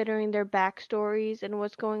 considering their backstories and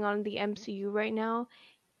what's going on in the MCU right now,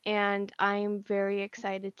 and I'm very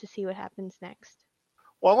excited to see what happens next.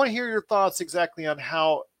 Well, I want to hear your thoughts exactly on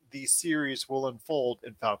how the series will unfold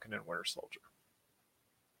in Falcon and Winter Soldier.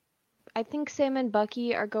 I think Sam and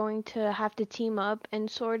Bucky are going to have to team up and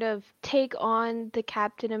sort of take on the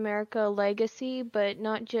Captain America legacy, but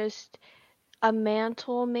not just a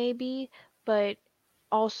mantle maybe, but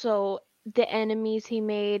also the enemies he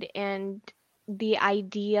made and the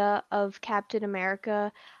idea of Captain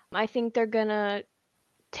America. I think they're gonna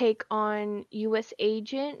take on U.S.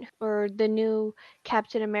 Agent or the new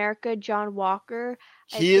Captain America, John Walker.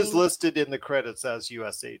 He is listed in the credits as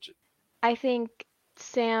U.S. Agent. I think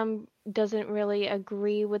Sam doesn't really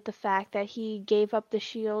agree with the fact that he gave up the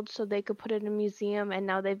shield so they could put it in a museum, and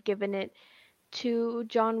now they've given it to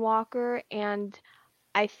John Walker. And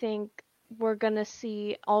I think we're gonna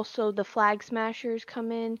see also the Flag Smashers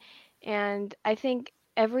come in, and I think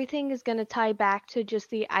everything is gonna tie back to just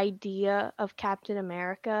the idea of Captain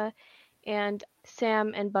America, and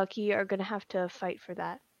Sam and Bucky are gonna have to fight for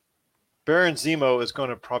that. Baron Zemo is going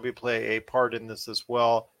to probably play a part in this as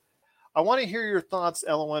well. I want to hear your thoughts,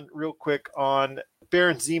 Elwyn, real quick on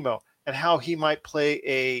Baron Zemo and how he might play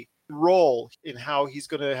a role in how he's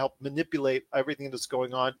going to help manipulate everything that's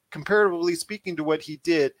going on, comparatively speaking to what he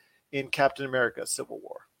did in Captain America Civil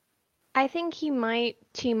War. I think he might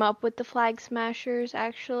team up with the Flag Smashers,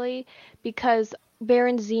 actually, because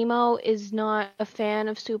Baron Zemo is not a fan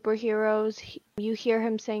of superheroes. You hear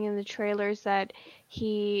him saying in the trailers that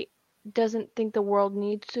he doesn't think the world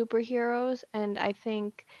needs superheroes, and I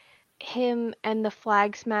think him and the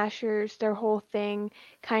Flag Smashers, their whole thing,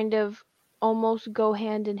 kind of almost go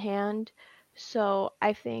hand in hand. So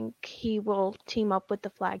I think he will team up with the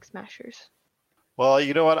Flag Smashers. Well,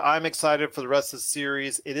 you know what? I'm excited for the rest of the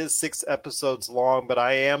series. It is 6 episodes long, but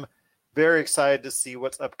I am very excited to see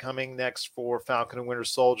what's upcoming next for Falcon and Winter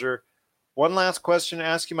Soldier. One last question to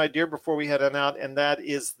ask you, my dear, before we head on out, and that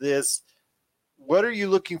is this. What are you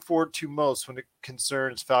looking forward to most when it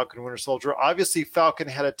concerns Falcon and Winter Soldier? Obviously, Falcon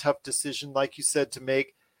had a tough decision, like you said, to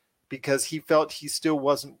make because he felt he still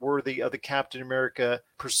wasn't worthy of the Captain America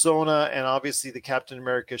persona and obviously the Captain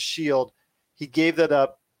America shield. He gave that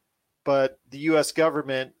up. But the U.S.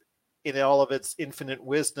 government, in all of its infinite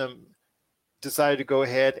wisdom, decided to go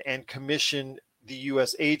ahead and commission the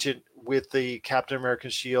U.S. agent with the Captain America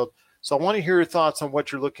shield. So I want to hear your thoughts on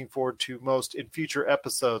what you're looking forward to most in future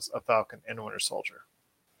episodes of Falcon and Winter Soldier.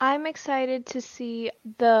 I'm excited to see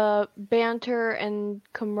the banter and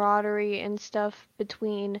camaraderie and stuff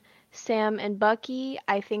between Sam and Bucky.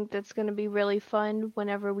 I think that's going to be really fun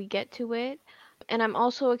whenever we get to it. And I'm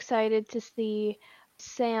also excited to see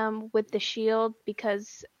Sam with the shield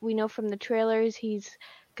because we know from the trailers he's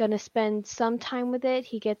gonna spend some time with it.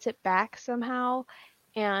 He gets it back somehow,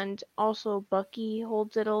 and also Bucky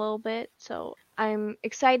holds it a little bit. So I'm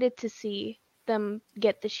excited to see them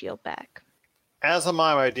get the shield back. As am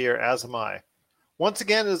I, my dear, as am I. Once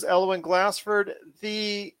again, is Elwyn Glassford,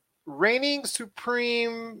 the reigning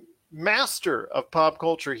supreme master of pop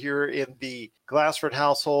culture here in the Glassford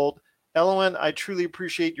household. Elwyn, I truly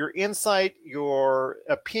appreciate your insight, your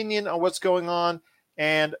opinion on what's going on,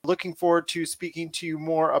 and looking forward to speaking to you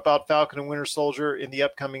more about Falcon and Winter Soldier in the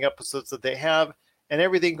upcoming episodes that they have and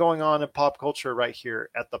everything going on in pop culture right here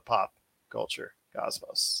at the Pop Culture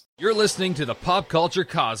Cosmos. You're listening to the Pop Culture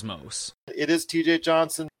Cosmos. It is TJ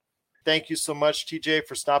Johnson. Thank you so much, TJ,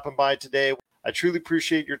 for stopping by today. I truly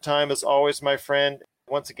appreciate your time as always, my friend.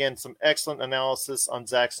 Once again, some excellent analysis on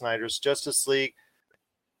Zack Snyder's Justice League.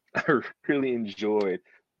 I really enjoyed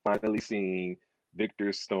finally seeing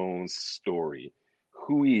Victor Stone's story,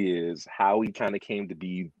 who he is, how he kind of came to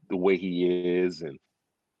be the way he is. And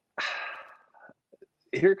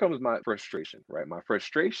here comes my frustration, right? My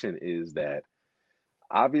frustration is that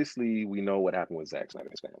obviously we know what happened with Zack Snyder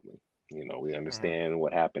and his family. You know, we understand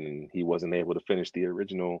what happened, and he wasn't able to finish the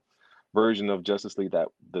original version of Justice League, that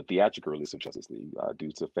the theatrical release of Justice League,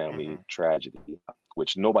 due to family tragedy,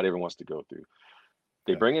 which nobody ever wants to go through.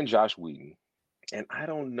 They bring in Josh Whedon, and I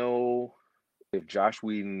don't know if Josh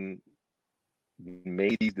Whedon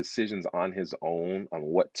made these decisions on his own on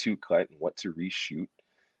what to cut and what to reshoot.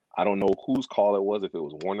 I don't know whose call it was, if it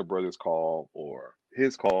was Warner Brothers' call or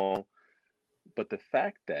his call, but the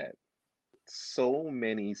fact that so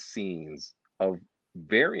many scenes of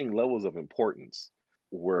varying levels of importance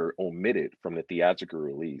were omitted from the theatrical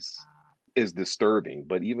release is disturbing.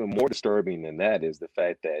 But even more disturbing than that is the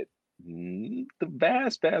fact that the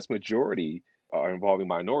vast majority are involving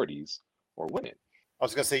minorities or women. I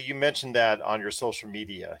was going to say, you mentioned that on your social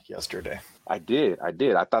media yesterday. I did.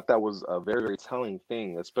 I thought that was a very, very telling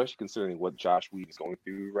thing, especially considering what Josh Whedon is going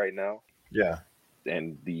through right now. Yeah.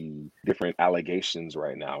 And the different allegations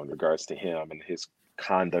right now in regards to him and his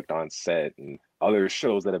conduct on set and other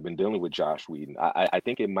shows that have been dealing with Josh Whedon. I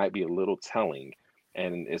think it might be a little telling.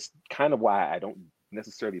 And it's kind of why I don't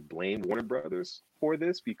necessarily blame Warner Brothers for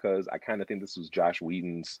this, because I kind of think this was Josh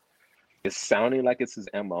Whedon's, it's sounding like it's his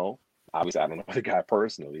MO. Obviously, I don't know the guy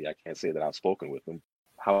personally. I can't say that I've spoken with him.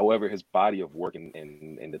 However, his body of work and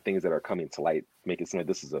the things that are coming to light make it seem like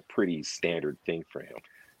this is a pretty standard thing for him.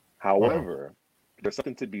 However, there's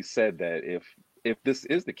something to be said that if this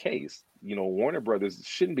is the case, you know, Warner Brothers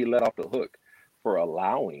shouldn't be let off the hook for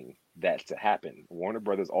allowing that to happen. Warner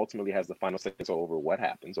Brothers ultimately has the final say over what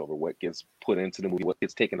happens, over what gets put into the movie, what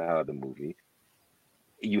gets taken out of the movie.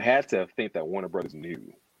 You have to think that Warner Brothers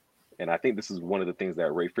knew. And I think this is one of the things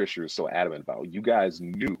that Ray Fisher is so adamant about. You guys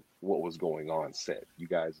knew what was going on set. You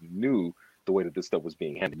guys knew the way that this stuff was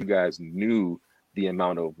being handled. You guys knew the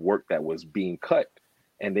amount of work that was being cut.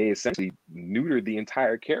 And they essentially neutered the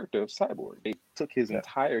entire character of Cyborg. They took his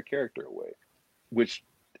entire character away, which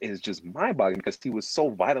is just mind-boggling because he was so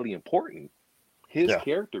vitally important. His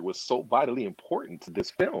character was so vitally important to this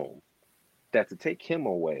film that to take him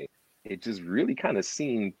away, it just really kind of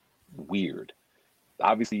seemed weird.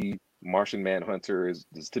 Obviously, Martian Manhunter is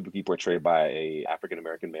typically portrayed by a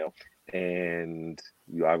African-American male. And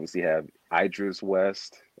you obviously have Idris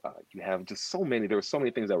West. You have just there were so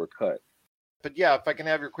many things that were cut. But yeah, if I can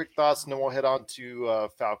have your quick thoughts, and then we'll head on to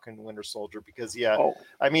Falcon Winter Soldier, because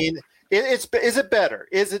I mean, is it better?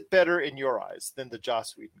 Is it better in your eyes than the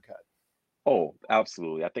Joss Whedon cut? Oh,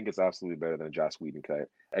 absolutely. I think it's absolutely better than a Joss Whedon cut.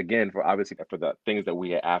 Again, for the things that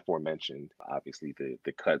we had aforementioned, obviously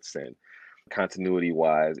the cuts and continuity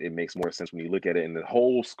wise, it makes more sense when you look at it in the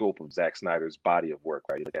whole scope of Zack Snyder's body of work,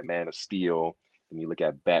 right? You look at Man of Steel, and you look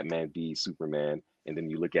at Batman v Superman, and then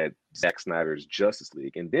you look at Zack Snyder's Justice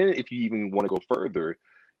League. And then if you even want to go further,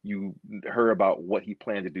 you heard about what he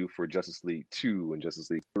planned to do for Justice League 2 and Justice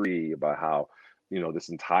League 3, about how, you know, this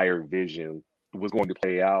entire vision was going to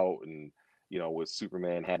play out. And, you know, with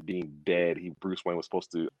Superman being dead, Bruce Wayne was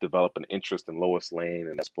supposed to develop an interest in Lois Lane,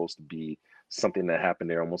 and that's supposed to be something that happened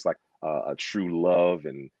there, almost like a true love,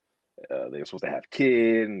 and they were supposed to have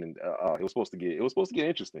kids, and it was supposed to get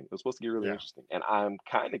interesting. It was supposed to get really interesting, and I'm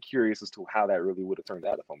kind of curious as to how that really would have turned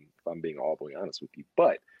out, if I'm being all the way honest with you.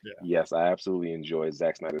 But yes, I absolutely enjoy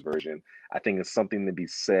Zack Snyder's version. I think it's something to be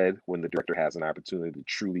said when the director has an opportunity to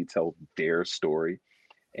truly tell their story.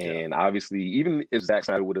 And obviously, even if Zack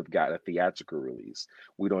Snyder would have got a theatrical release,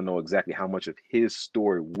 we don't know exactly how much of his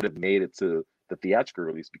story would have made it to the theatrical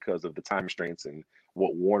release because of the time restraints and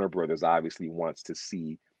what Warner Brothers obviously wants to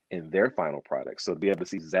see in their final product. So to be able to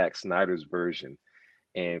see Zack Snyder's version,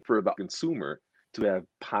 and for the consumer to have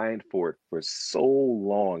pined for it for so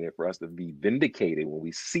long, and for us to be vindicated when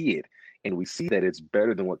we see it and we see that it's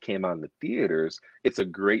better than what came out in the theaters, it's a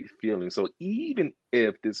great feeling. So even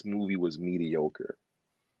if this movie was mediocre,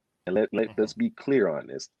 and let's be clear on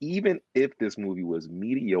this, even if this movie was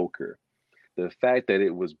mediocre, the fact that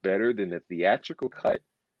it was better than the theatrical cut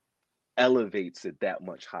elevates it that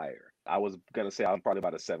much higher. I was going to say I'm probably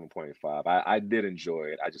about a 7.5. I did enjoy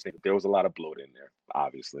it. I just think there was a lot of bloat in there,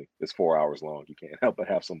 obviously. It's 4 hours long. You can't help but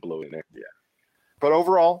have some bloat in there. Yeah. But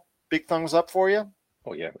overall, big thumbs up for you?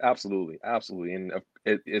 Oh, yeah, absolutely. Absolutely. And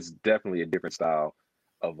it's definitely a different style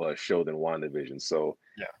of a show than WandaVision. So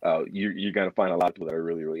you're going to find a lot of people that are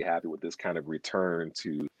really, really happy with this kind of return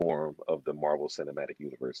to form of the Marvel Cinematic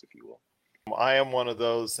Universe, if you will. I am one of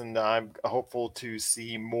those, and I'm hopeful to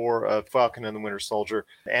see more of Falcon and the Winter Soldier.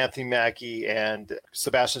 Anthony Mackie and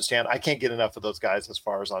Sebastian Stan, I can't get enough of those guys as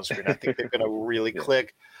far as on screen. I think they're going to really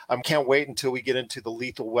click. I can't wait until we get into the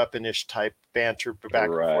Lethal Weapon-ish type banter back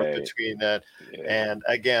and forth between that. Yeah. And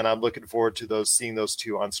again, I'm looking forward to seeing those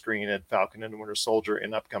two on screen at Falcon and the Winter Soldier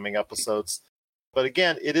in upcoming episodes. But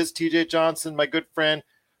again, it is TJ Johnson, my good friend,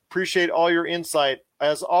 Appreciate all your insight,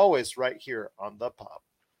 as always, right here on the Pop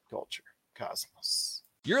Culture Cosmos.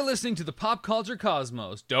 You're listening to the Pop Culture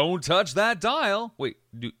Cosmos. Don't touch that dial. Wait,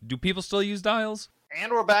 do people still use dials?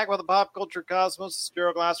 And we're back with the Pop Culture Cosmos.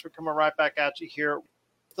 Daryl Glass, we're coming right back at you here.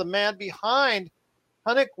 The man behind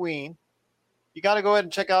Hunnikween. You got to go ahead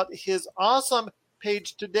and check out his awesome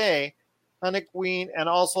page today, Hunnikween, and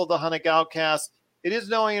also the Hunnick Outcast. It is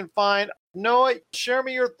Noah and Fine. Noah, share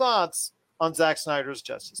me your thoughts on Zack Snyder's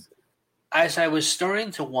Justice League. As I was starting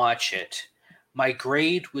to watch it, my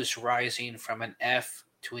grade was rising from an F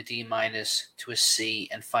to a D- to a C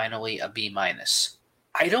and finally a B-.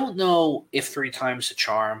 I don't know if 3 times the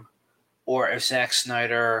charm or if Zack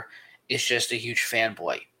Snyder is just a huge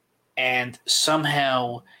fanboy. And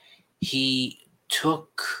somehow he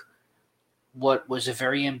took what was a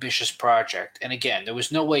very ambitious project. And again, there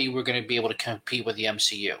was no way you were going to be able to compete with the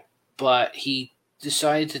MCU. But he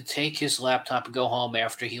decided to take his laptop and go home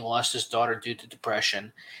after he lost his daughter due to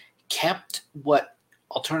depression, kept what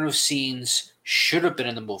alternative scenes should have been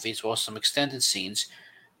in the movie, as well as some extended scenes,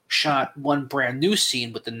 shot one brand new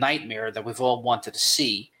scene with the Nightmare that we've all wanted to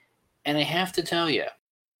see. And I have to tell you,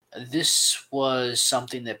 this was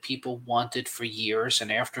something that people wanted for years,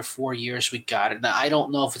 and after 4 years we got it. Now, I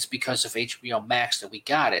don't know if it's because of HBO Max that we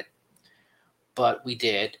got it, but we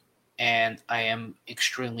did, and I am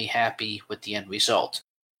extremely happy with the end result.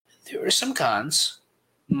 There are some cons,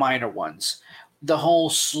 minor ones. The whole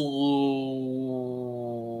slow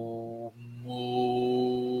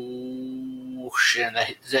motion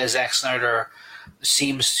that Zack Snyder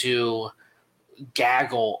seems to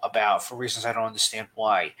gaggle about for reasons I don't understand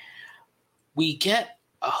why. We get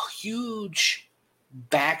a huge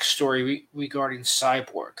backstory regarding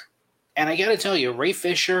Cyborg. And I gotta tell you, Ray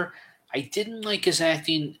Fisher, I didn't like his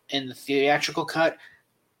acting in the theatrical cut.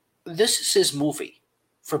 This is his movie.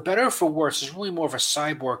 For better or for worse, it's really more of a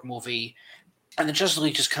Cyborg movie, and the Justice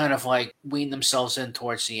League just kind of like weaned themselves in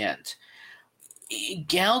towards the end.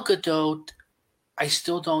 Gal Gadot, I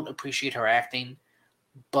still don't appreciate her acting,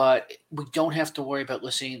 but we don't have to worry about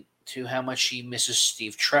listening to how much she misses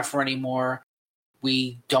Steve Trevor anymore.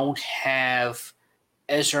 We don't have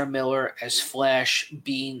Ezra Miller as Flash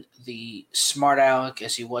being the smart aleck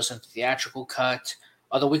as he was in the theatrical cut.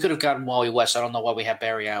 Although we could have gotten Wally West. I don't know why we have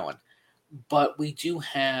Barry Allen. But we do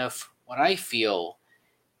have what I feel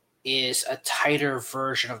is a tighter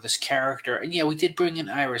version of this character. And yeah, we did bring in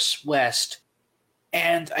Iris West.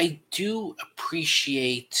 And I do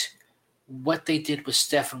appreciate what they did with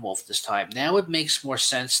Steppenwolf this time. Now it makes more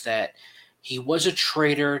sense that he was a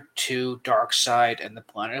traitor to Darkseid and the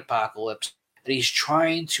Planet Apocalypse, that he's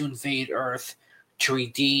trying to invade Earth to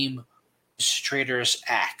redeem his traitor's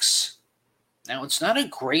acts. Now, it's not a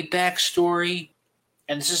great backstory,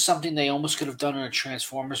 and this is something they almost could have done in a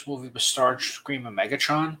Transformers movie with Starscream and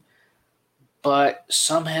Megatron, but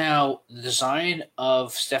somehow the design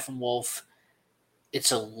of Steppenwolf,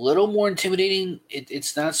 it's a little more intimidating.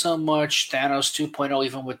 It's not so much Thanos 2.0,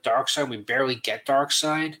 even with Darkseid. We barely get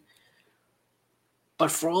Darkseid. But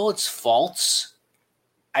for all its faults,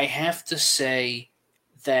 I have to say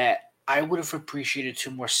that I would have appreciated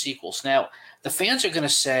 2 more sequels. Now, the fans are going to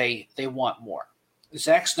say they want more.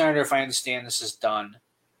 Zack Snyder, if I understand this, is done.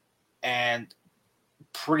 And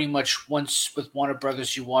pretty much once with Warner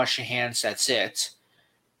Brothers, you wash your hands, that's it.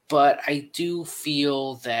 But I do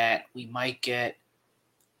feel that we might get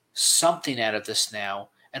something out of this now.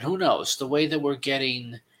 And who knows, the way that we're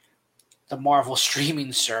getting the Marvel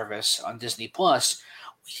streaming service on Disney Plus,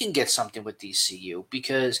 we can get something with DCU,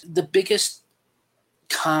 because the biggest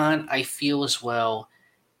con I feel as well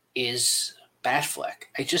is Batfleck.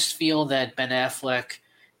 I just feel that Ben Affleck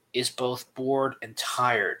is both bored and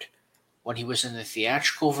tired when he was in the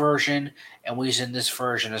theatrical version and when he's in this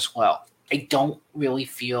version as well. I don't really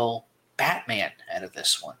feel Batman out of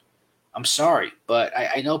this one. I'm sorry, but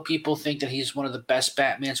I know people think that he's one of the best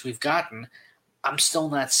Batmans we've gotten. I'm still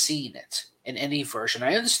not seeing it in any version.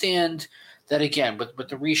 I understand that, again, with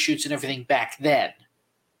the reshoots and everything back then,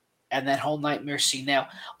 and that whole nightmare scene now,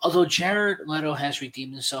 although Jared Leto has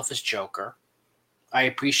redeemed himself as Joker, I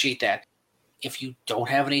appreciate that. If you don't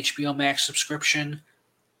have an HBO Max subscription,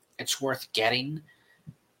 it's worth getting.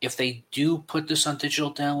 If they do put this on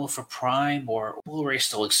digital download for Prime, or Blu-ray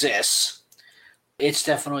still exists, it's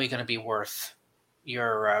definitely going to be worth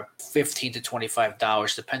your $15 to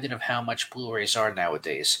 $25, depending on how much Blu-rays are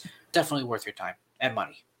nowadays. Definitely worth your time and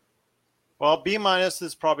money. Well, B-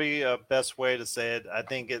 is probably a best way to say it. I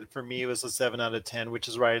think for me, it was a 7 out of 10, which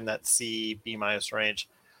is right in that C, B- range.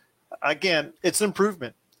 Again, it's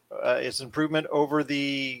improvement. It's improvement over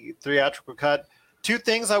the theatrical cut. Two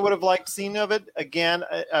things I would have liked seen of it. Again,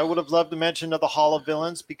 I would have loved to mention of the Hall of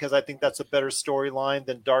Villains, because I think that's a better storyline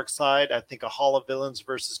than Darkseid. I think a Hall of Villains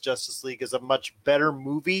versus Justice League is a much better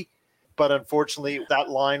movie, but unfortunately that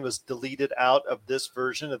line was deleted out of this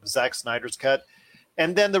version of Zack Snyder's cut.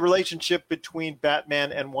 And then the relationship between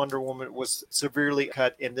Batman and Wonder Woman was severely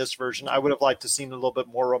cut in this version. I would have liked to seen a little bit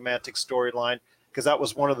more romantic storyline, because that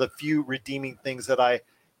was one of the few redeeming things that I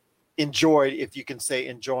enjoyed, if you can say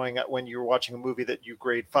enjoying it, when you're watching a movie that you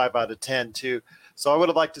grade 5 out of 10 to. So I would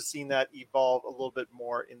have liked to seen that evolve a little bit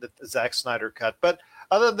more in the Zack Snyder cut. But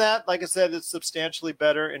other than that, like I said, it's substantially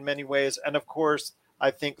better in many ways. And of course, I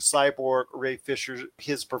think Cyborg, Ray Fisher,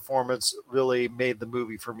 his performance really made the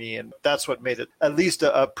movie for me. And that's what made it at least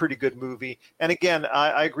a pretty good movie. And again,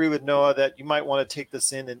 I agree with Noah that you might want to take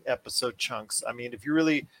this in episode chunks. I mean, if you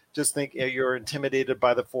really just think you're intimidated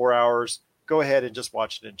by the 4 hours, go ahead and just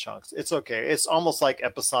watch it in chunks. It's okay. It's almost like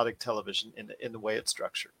episodic television in the way it's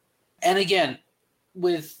structured. And again,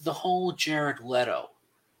 with the whole Jared Leto,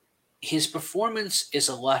 his performance is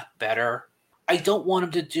a lot better. I don't want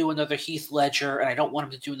him to do another Heath Ledger, and I don't want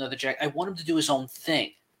him to do another Jack. I want him to do his own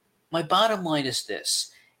thing. My bottom line is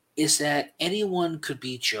this, is that anyone could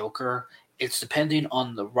be Joker. It's depending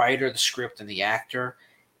on the writer, the script, and the actor.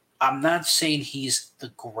 I'm not saying he's the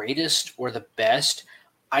greatest or the best.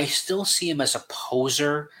 I still see him as a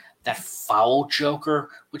poser, that foul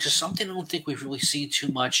Joker, which is something I don't think we've really seen too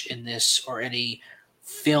much in this or any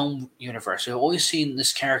film universe. We've always seen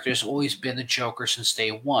this character has always been the Joker since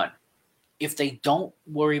day one. If they don't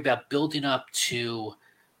worry about building up to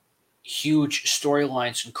huge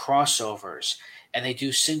storylines and crossovers, and they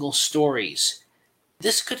do single stories,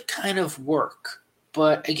 this could kind of work.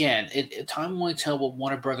 But again, time will only tell what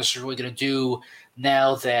Warner Brothers is really going to do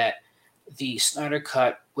now that the Snyder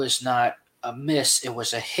Cut was not a miss, it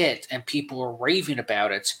was a hit, and people were raving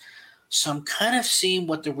about it. So I'm kind of seeing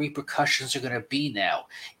what the repercussions are going to be now.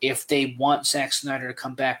 If they want Zack Snyder to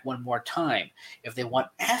come back one more time, if they want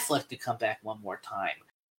Affleck to come back one more time,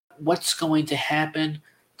 what's going to happen?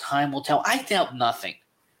 Time will tell. I doubt nothing.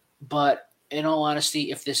 But in all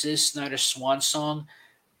honesty, if this is Snyder's swan song,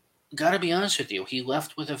 gotta be honest with you, he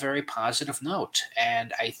left with a very positive note.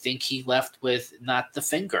 And I think he left with not the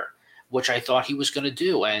finger, which I thought he was going to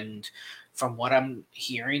do. And from what I'm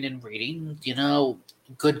hearing and reading,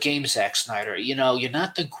 good game, Zack Snyder. You're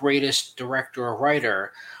not the greatest director or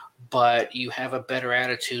writer, but you have a better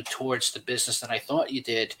attitude towards the business than I thought you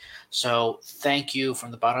did. So thank you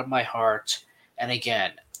from the bottom of my heart. And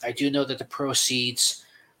again, I do know that the proceeds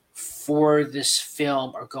for this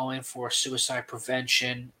film are going for suicide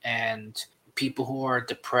prevention and people who are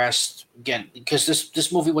depressed. Again, because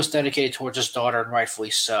this movie was dedicated towards his daughter, and rightfully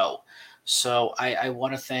so. So I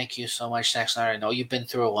want to thank you so much, Zack Snyder. I know you've been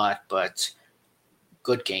through a lot, but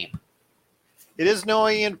good game. It is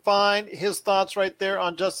Noah Ian Fine. His thoughts right there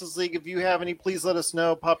on Justice League. If you have any, please let us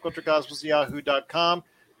know. popculturecosmos@yahoo.com.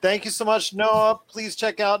 Thank you so much, Noah. Please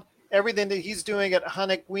check out everything that he's doing at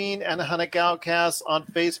Hunnick Ween and Hunnick Outcast on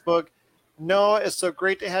Facebook. Noah, it's so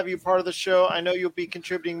great to have you part of the show. I know you'll be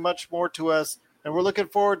contributing much more to us, and we're looking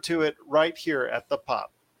forward to it right here at the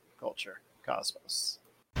Pop Culture Cosmos.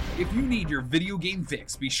 If you need your video game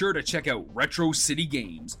fix, be sure to check out Retro City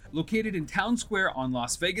Games. Located in Town Square on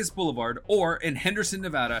Las Vegas Boulevard or in Henderson,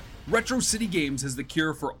 Nevada, Retro City Games has the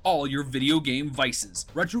cure for all your video game vices.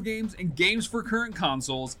 Retro games and games for current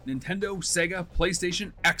consoles, Nintendo, Sega,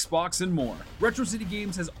 PlayStation, Xbox, and more. Retro City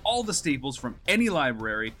Games has all the staples from any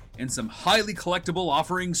library and some highly collectible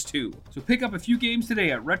offerings too. So pick up a few games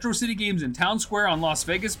today at Retro City Games in Town Square on Las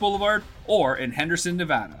Vegas Boulevard or in Henderson,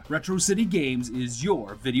 Nevada. Retro City Games is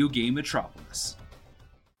your video game metropolis.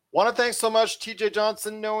 Want to thank so much TJ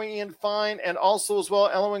Johnson, Noah Ian Fine, and also as well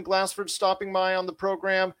Ellen Glassford stopping by on the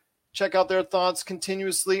program. Check out their thoughts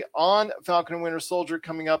continuously on Falcon and Winter Soldier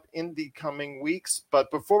coming up in the coming weeks.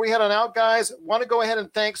 But before we head on out, guys, want to go ahead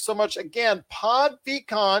and thank so much again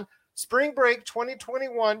PodVCon Spring Break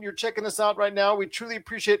 2021. You're checking us out right now. We truly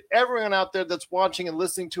appreciate everyone out there that's watching and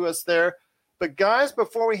listening to us there. But guys,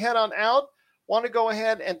 before we head on out, want to go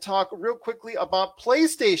ahead and talk real quickly about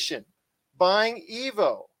PlayStation buying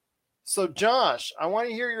Evo. So Josh, I want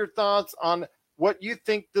to hear your thoughts on what you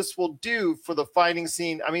think this will do for the fighting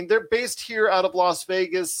scene. I mean, they're based here out of Las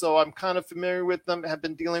Vegas, so I'm kind of familiar with them, have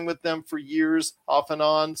been dealing with them for years off and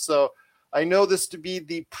on. So I know this to be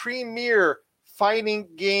the premier fighting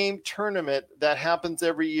game tournament that happens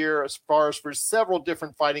every year as far as for several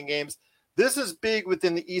different fighting games. This is big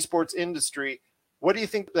within the esports industry. What do you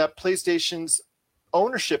think that PlayStation's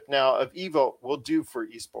ownership now of Evo will do for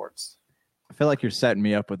esports? I feel like you're setting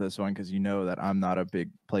me up with this one because you know that I'm not a big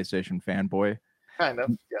PlayStation fanboy. Kind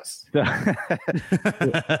of, yes.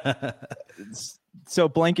 So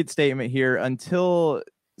blanket statement here, until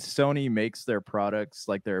Sony makes their products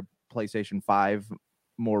like their PlayStation 5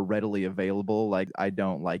 more readily available, like I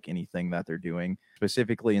don't like anything that they're doing,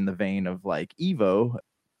 specifically in the vein of like Evo.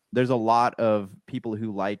 There's a lot of people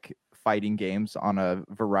who like fighting games on a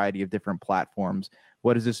variety of different platforms.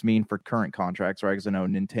 What does this mean for current contracts? Right, because I know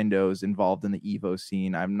Nintendo's involved in the Evo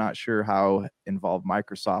scene. I'm not sure how involved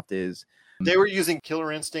Microsoft is. They were using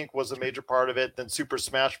Killer Instinct was a major part of it. Then Super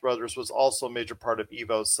Smash Brothers was also a major part of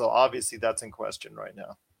Evo. So obviously that's in question right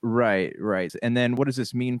now. Right. And then what does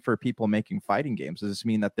this mean for people making fighting games? Does this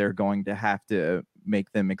mean that they're going to have to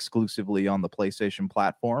make them exclusively on the PlayStation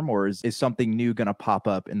platform, or is something new going to pop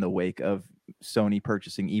up in the wake of Sony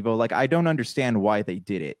purchasing Evo? Like, I don't understand why they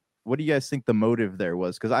did it. What do you guys think the motive there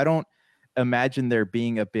was? Because I don't imagine there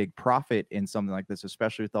being a big profit in something like this,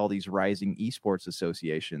 especially with all these rising esports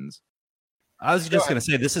associations. I was just going to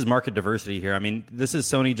say, this is market diversity here. I mean, this is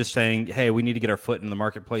Sony just saying, hey, we need to get our foot in the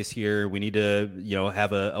marketplace here. We need to,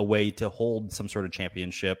 have a way to hold some sort of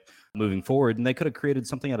championship moving forward. And they could have created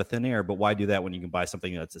something out of thin air, but why do that when you can buy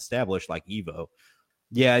something that's established like Evo?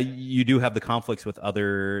 Yeah, you do have the conflicts with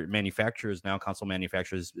other manufacturers now, console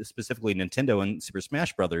manufacturers, specifically Nintendo and Super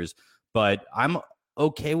Smash Brothers. But I'm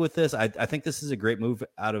okay with this. I think this is a great move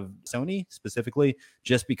out of Sony specifically,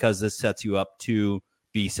 just because this sets you up to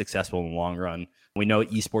be successful in the long run. We know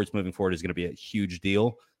esports moving forward is going to be a huge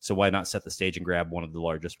deal. So why not set the stage and grab one of the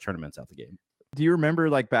largest tournaments out the game? Do you remember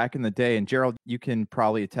like back in the day, and Gerald, you can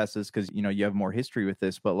probably attest this because, you have more history with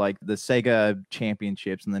this, but like the Sega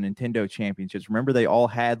championships and the Nintendo championships, remember they all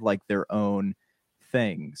had like their own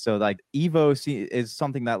thing. So like Evo is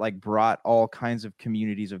something that like brought all kinds of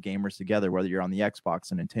communities of gamers together, whether you're on the Xbox,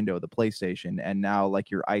 the Nintendo, the PlayStation, and now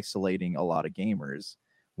like you're isolating a lot of gamers.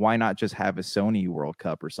 Why not just have a Sony World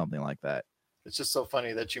Cup or something like that? It's just so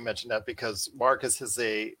funny that you mentioned that because Marcus is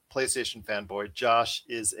a PlayStation fanboy. Josh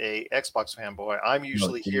is a Xbox fanboy. I'm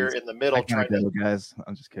usually here in the middle trying to. Guys,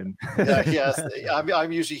 I'm just kidding. Yes,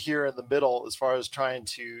 I'm usually here in the middle as far as trying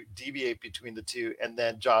to deviate between the two. And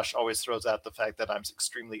then Josh always throws out the fact that I'm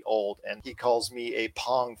extremely old, and he calls me a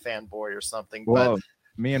Pong fanboy or something. Whoa. But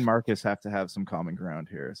me and Marcus have to have some common ground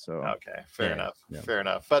here. So okay, fair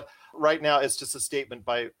enough. But right now, it's just a statement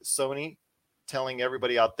by Sony telling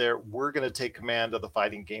everybody out there, we're going to take command of the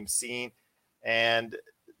fighting game scene, and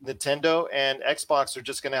Nintendo and Xbox are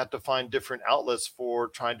just going to have to find different outlets for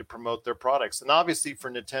trying to promote their products. And obviously for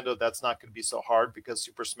Nintendo, that's not going to be so hard because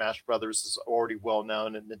Super Smash Brothers is already well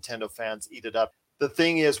known and Nintendo fans eat it up. The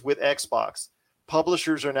thing is with Xbox,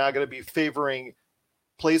 publishers are now going to be favoring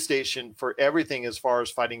PlayStation for everything as far as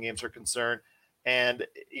fighting games are concerned. And,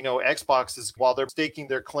 Xbox is, while they're staking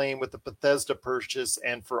their claim with the Bethesda purchase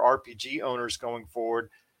and for RPG owners going forward,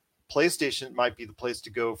 PlayStation might be the place to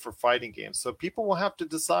go for fighting games. So people will have to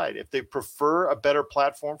decide. If they prefer a better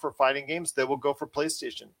platform for fighting games, they will go for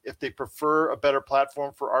PlayStation. If they prefer a better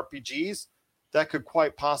platform for RPGs, that could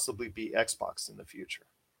quite possibly be Xbox in the future.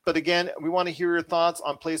 But again, we want to hear your thoughts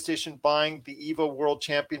on PlayStation buying the EVO World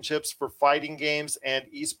Championships for fighting games and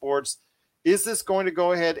esports. Is this going to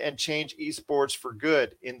go ahead and change esports for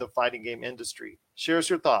good in the fighting game industry? Share us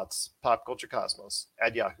your thoughts,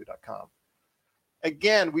 popculturecosmos@yahoo.com.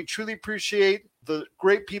 Again, we truly appreciate the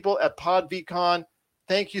great people at PodVCon.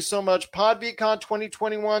 Thank you so much. PodVCon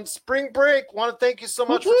 2021 Spring Break. Want to thank you so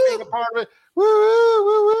much for being a part of it. Woo,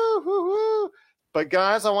 woo, woo, woo, woo. But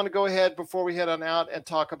guys, I want to go ahead before we head on out and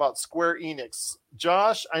talk about Square Enix.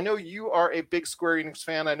 Josh, I know you are a big Square Enix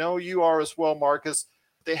fan. I know you are as well, Marcus.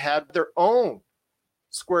 They had their own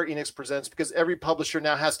Square Enix Presents because every publisher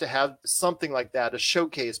now has to have something like that, a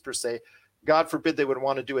showcase per se. God forbid they would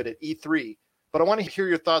want to do it at E3. But I want to hear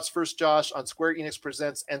your thoughts first, Josh, on Square Enix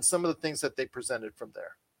Presents and some of the things that they presented from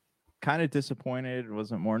there. Kind of disappointed. It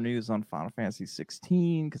wasn't more news on Final Fantasy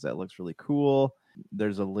 16 because that looks really cool.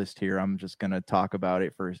 There's a list here. I'm just going to talk about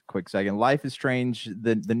it for a quick second. Life is Strange.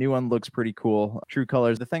 The new one looks pretty cool. True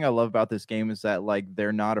Colors. The thing I love about this game is that like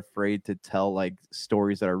they're not afraid to tell like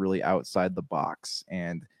stories that are really outside the box.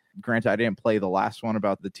 And granted, I didn't play the last one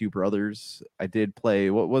about the two brothers. I did play,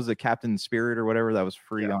 what was it, Captain Spirit or whatever, that was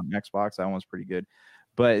free on Xbox. That one was pretty good.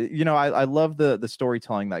 But, I love the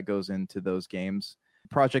storytelling that goes into those games.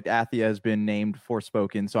 Project Athia has been named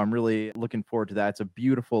Forspoken, so I'm really looking forward to that. It's a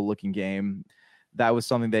beautiful looking game. That was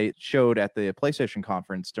something they showed at the PlayStation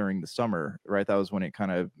conference during the summer, right? That was when it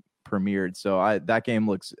kind of premiered. So that game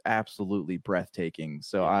looks absolutely breathtaking.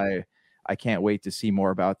 So I can't wait to see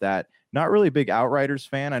more about that. Not really a big Outriders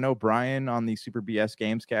fan. I know Brian on the Super BS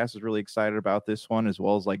Games Cast is really excited about this one, as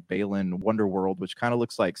well as like Balan Wonderworld, which kind of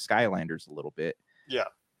looks like Skylanders a little bit. Yeah.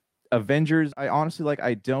 Avengers, I honestly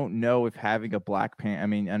I don't know if having a Black Panther, I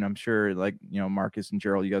mean, and I'm sure Marcus and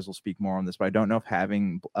Gerald, you guys will speak more on this, but I don't know if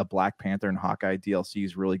having a Black Panther and Hawkeye DLC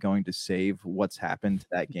is really going to save what's happened to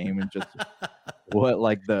that game and just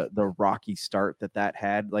what the rocky start that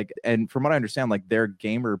had. And from what I understand, their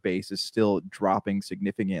gamer base is still dropping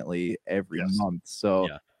significantly every month. So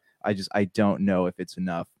I don't know if it's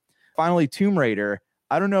enough. Finally, Tomb Raider.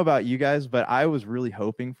 I don't know about you guys, but I was really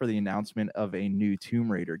hoping for the announcement of a new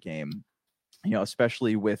Tomb Raider game,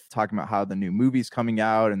 especially with talking about how the new movie's coming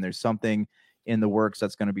out and there's something in the works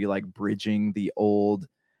that's going to be bridging the old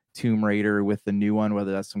Tomb Raider with the new one,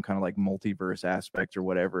 whether that's some kind of multiverse aspect or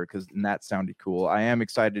whatever, because that sounded cool. I am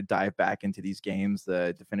excited to dive back into these games,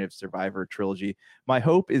 the Definitive Survivor trilogy. My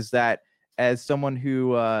hope is that as someone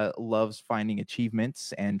who loves finding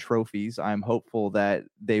achievements and trophies, I'm hopeful that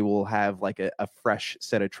they will have a fresh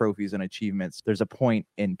set of trophies and achievements. There's a point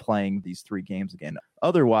in playing these 3 games again.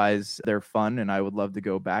 Otherwise, they're fun, and I would love to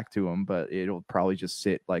go back to them, but it'll probably just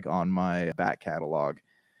sit on my back catalog.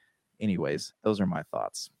 Anyways, those are my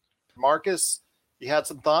thoughts. Marcus, you had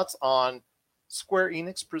some thoughts on Square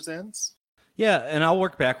Enix Presents? Yeah, and I'll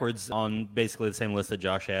work backwards on basically the same list that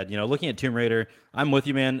Josh had. Looking at Tomb Raider, I'm with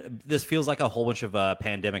you, man. This feels like a whole bunch of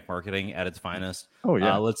pandemic marketing at its finest. Oh,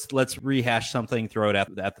 yeah. Let's rehash something, throw it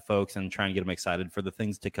at the folks, and try and get them excited for the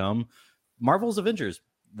things to come. Marvel's Avengers,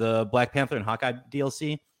 the Black Panther and Hawkeye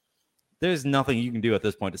DLC. There's nothing you can do at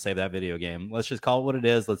this point to save that video game. Let's just call it what it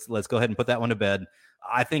is. Let's go ahead and put that one to bed.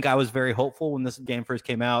 I think I was very hopeful when this game first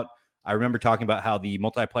came out. I remember talking about how the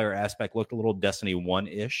multiplayer aspect looked a little Destiny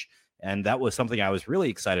 1-ish. And that was something I was really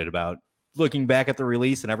excited about. Looking back at the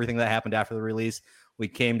release and everything that happened after the release, we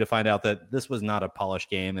came to find out that this was not a polished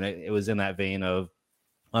game, and it was in that vein of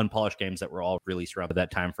unpolished games that were all released around that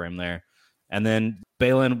time frame there. And then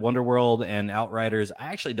Balan, Wonderworld, and Outriders, I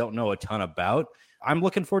actually don't know a ton about. I'm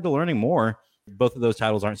looking forward to learning more. Both of those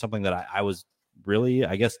titles aren't something that I was really,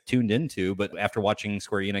 I guess, tuned into, but after watching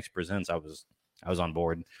Square Enix Presents, I was on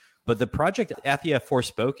board. But the Project Athia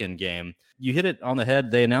Forspoken game, you hit it on the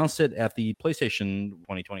head. They announced it at the PlayStation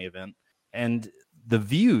 2020 event, and the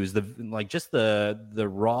views, the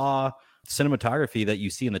raw cinematography that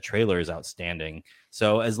you see in the trailer is outstanding.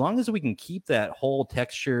 So as long as we can keep that whole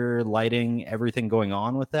texture, lighting, everything going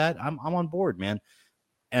on with that, I'm on board, man.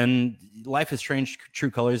 And Life is Strange: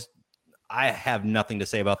 True Colors, I have nothing to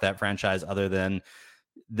say about that franchise other than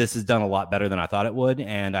this has done a lot better than I thought it would,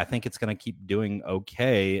 and I think it's going to keep doing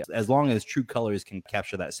okay as long as True Colors can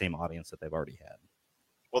capture that same audience that they've already had.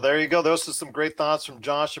 Well, there you go. Those are some great thoughts from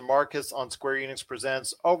Josh and Marcus on Square Enix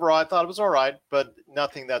Presents. Overall, I thought it was all right, but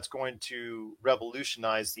nothing that's going to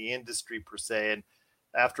revolutionize the industry per se. And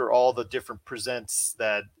after all the different presents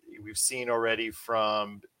that we've seen already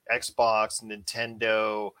from Xbox,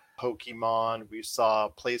 Nintendo, Pokemon, we saw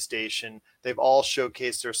PlayStation, they've all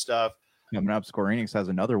showcased their stuff. Coming up, Square Enix has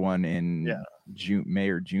another one in May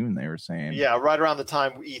or June, they were saying. Yeah, right around the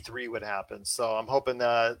time E3 would happen. So I'm hoping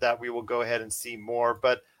that we will go ahead and see more.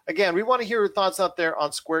 But again, we want to hear your thoughts out there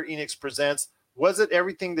on Square Enix Presents. Was it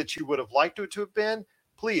everything that you would have liked it to have been?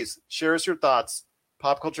 Please share us your thoughts.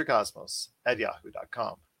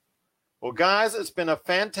 popculturecosmos@yahoo.com. Well, guys, it's been a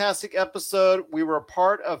fantastic episode. We were a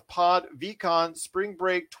part of Pod VCon Spring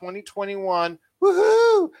Break 2021.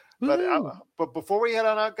 Woohoo! But before we head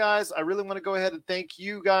on out, guys, I really want to go ahead and thank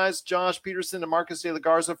you guys, Josh Peterson and Marcus de la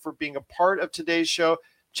Garza, for being a part of today's show.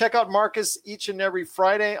 Check out Marcus each and every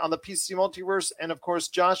Friday on the PC Multiverse. And, of course,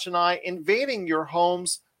 Josh and I invading your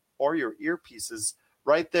homes or your earpieces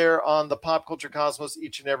right there on the Pop Culture Cosmos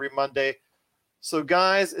each and every Monday. So,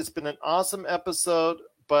 guys, it's been an awesome episode.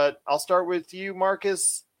 But I'll start with you,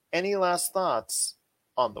 Marcus. Any last thoughts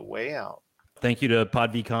on the way out? Thank you to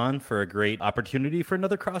PodVCon for a great opportunity for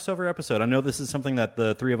another crossover episode. I know this is something that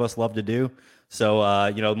the three of us love to do. So,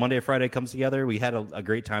 Monday or Friday comes together. We had a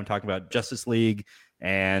great time talking about Justice League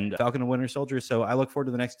and Falcon and Winter Soldier. So I look forward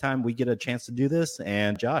to the next time we get a chance to do this.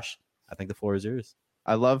 And Josh, I think the floor is yours.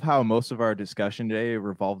 I love how most of our discussion today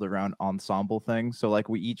revolved around ensemble things. So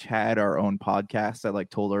we each had our own podcast that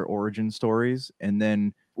told our origin stories. And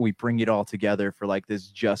then we bring it all together for this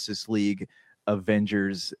Justice League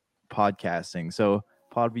Avengers podcasting. So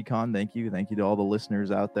PodVCon, thank you to all the listeners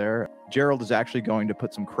out there. Gerald is actually going to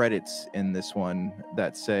put some credits in this one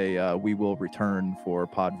that say we will return for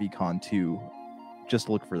PodVCon 2. Just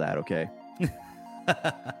look for that, okay?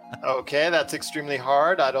 Okay, that's extremely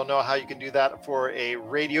hard. I don't know how you can do that for a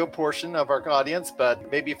radio portion of our audience,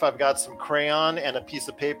 but maybe if I've got some crayon and a piece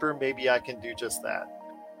of paper, maybe I can do just that.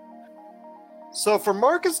 So for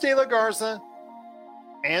Marcus de la Garza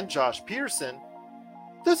and Josh Peterson,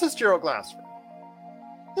 this is Gerald Glassford.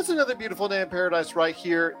 It's another beautiful day in paradise right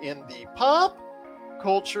here in the Pop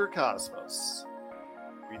Culture Cosmos.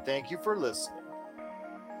 We thank you for listening.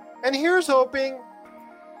 And here's hoping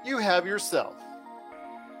you have yourself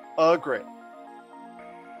a great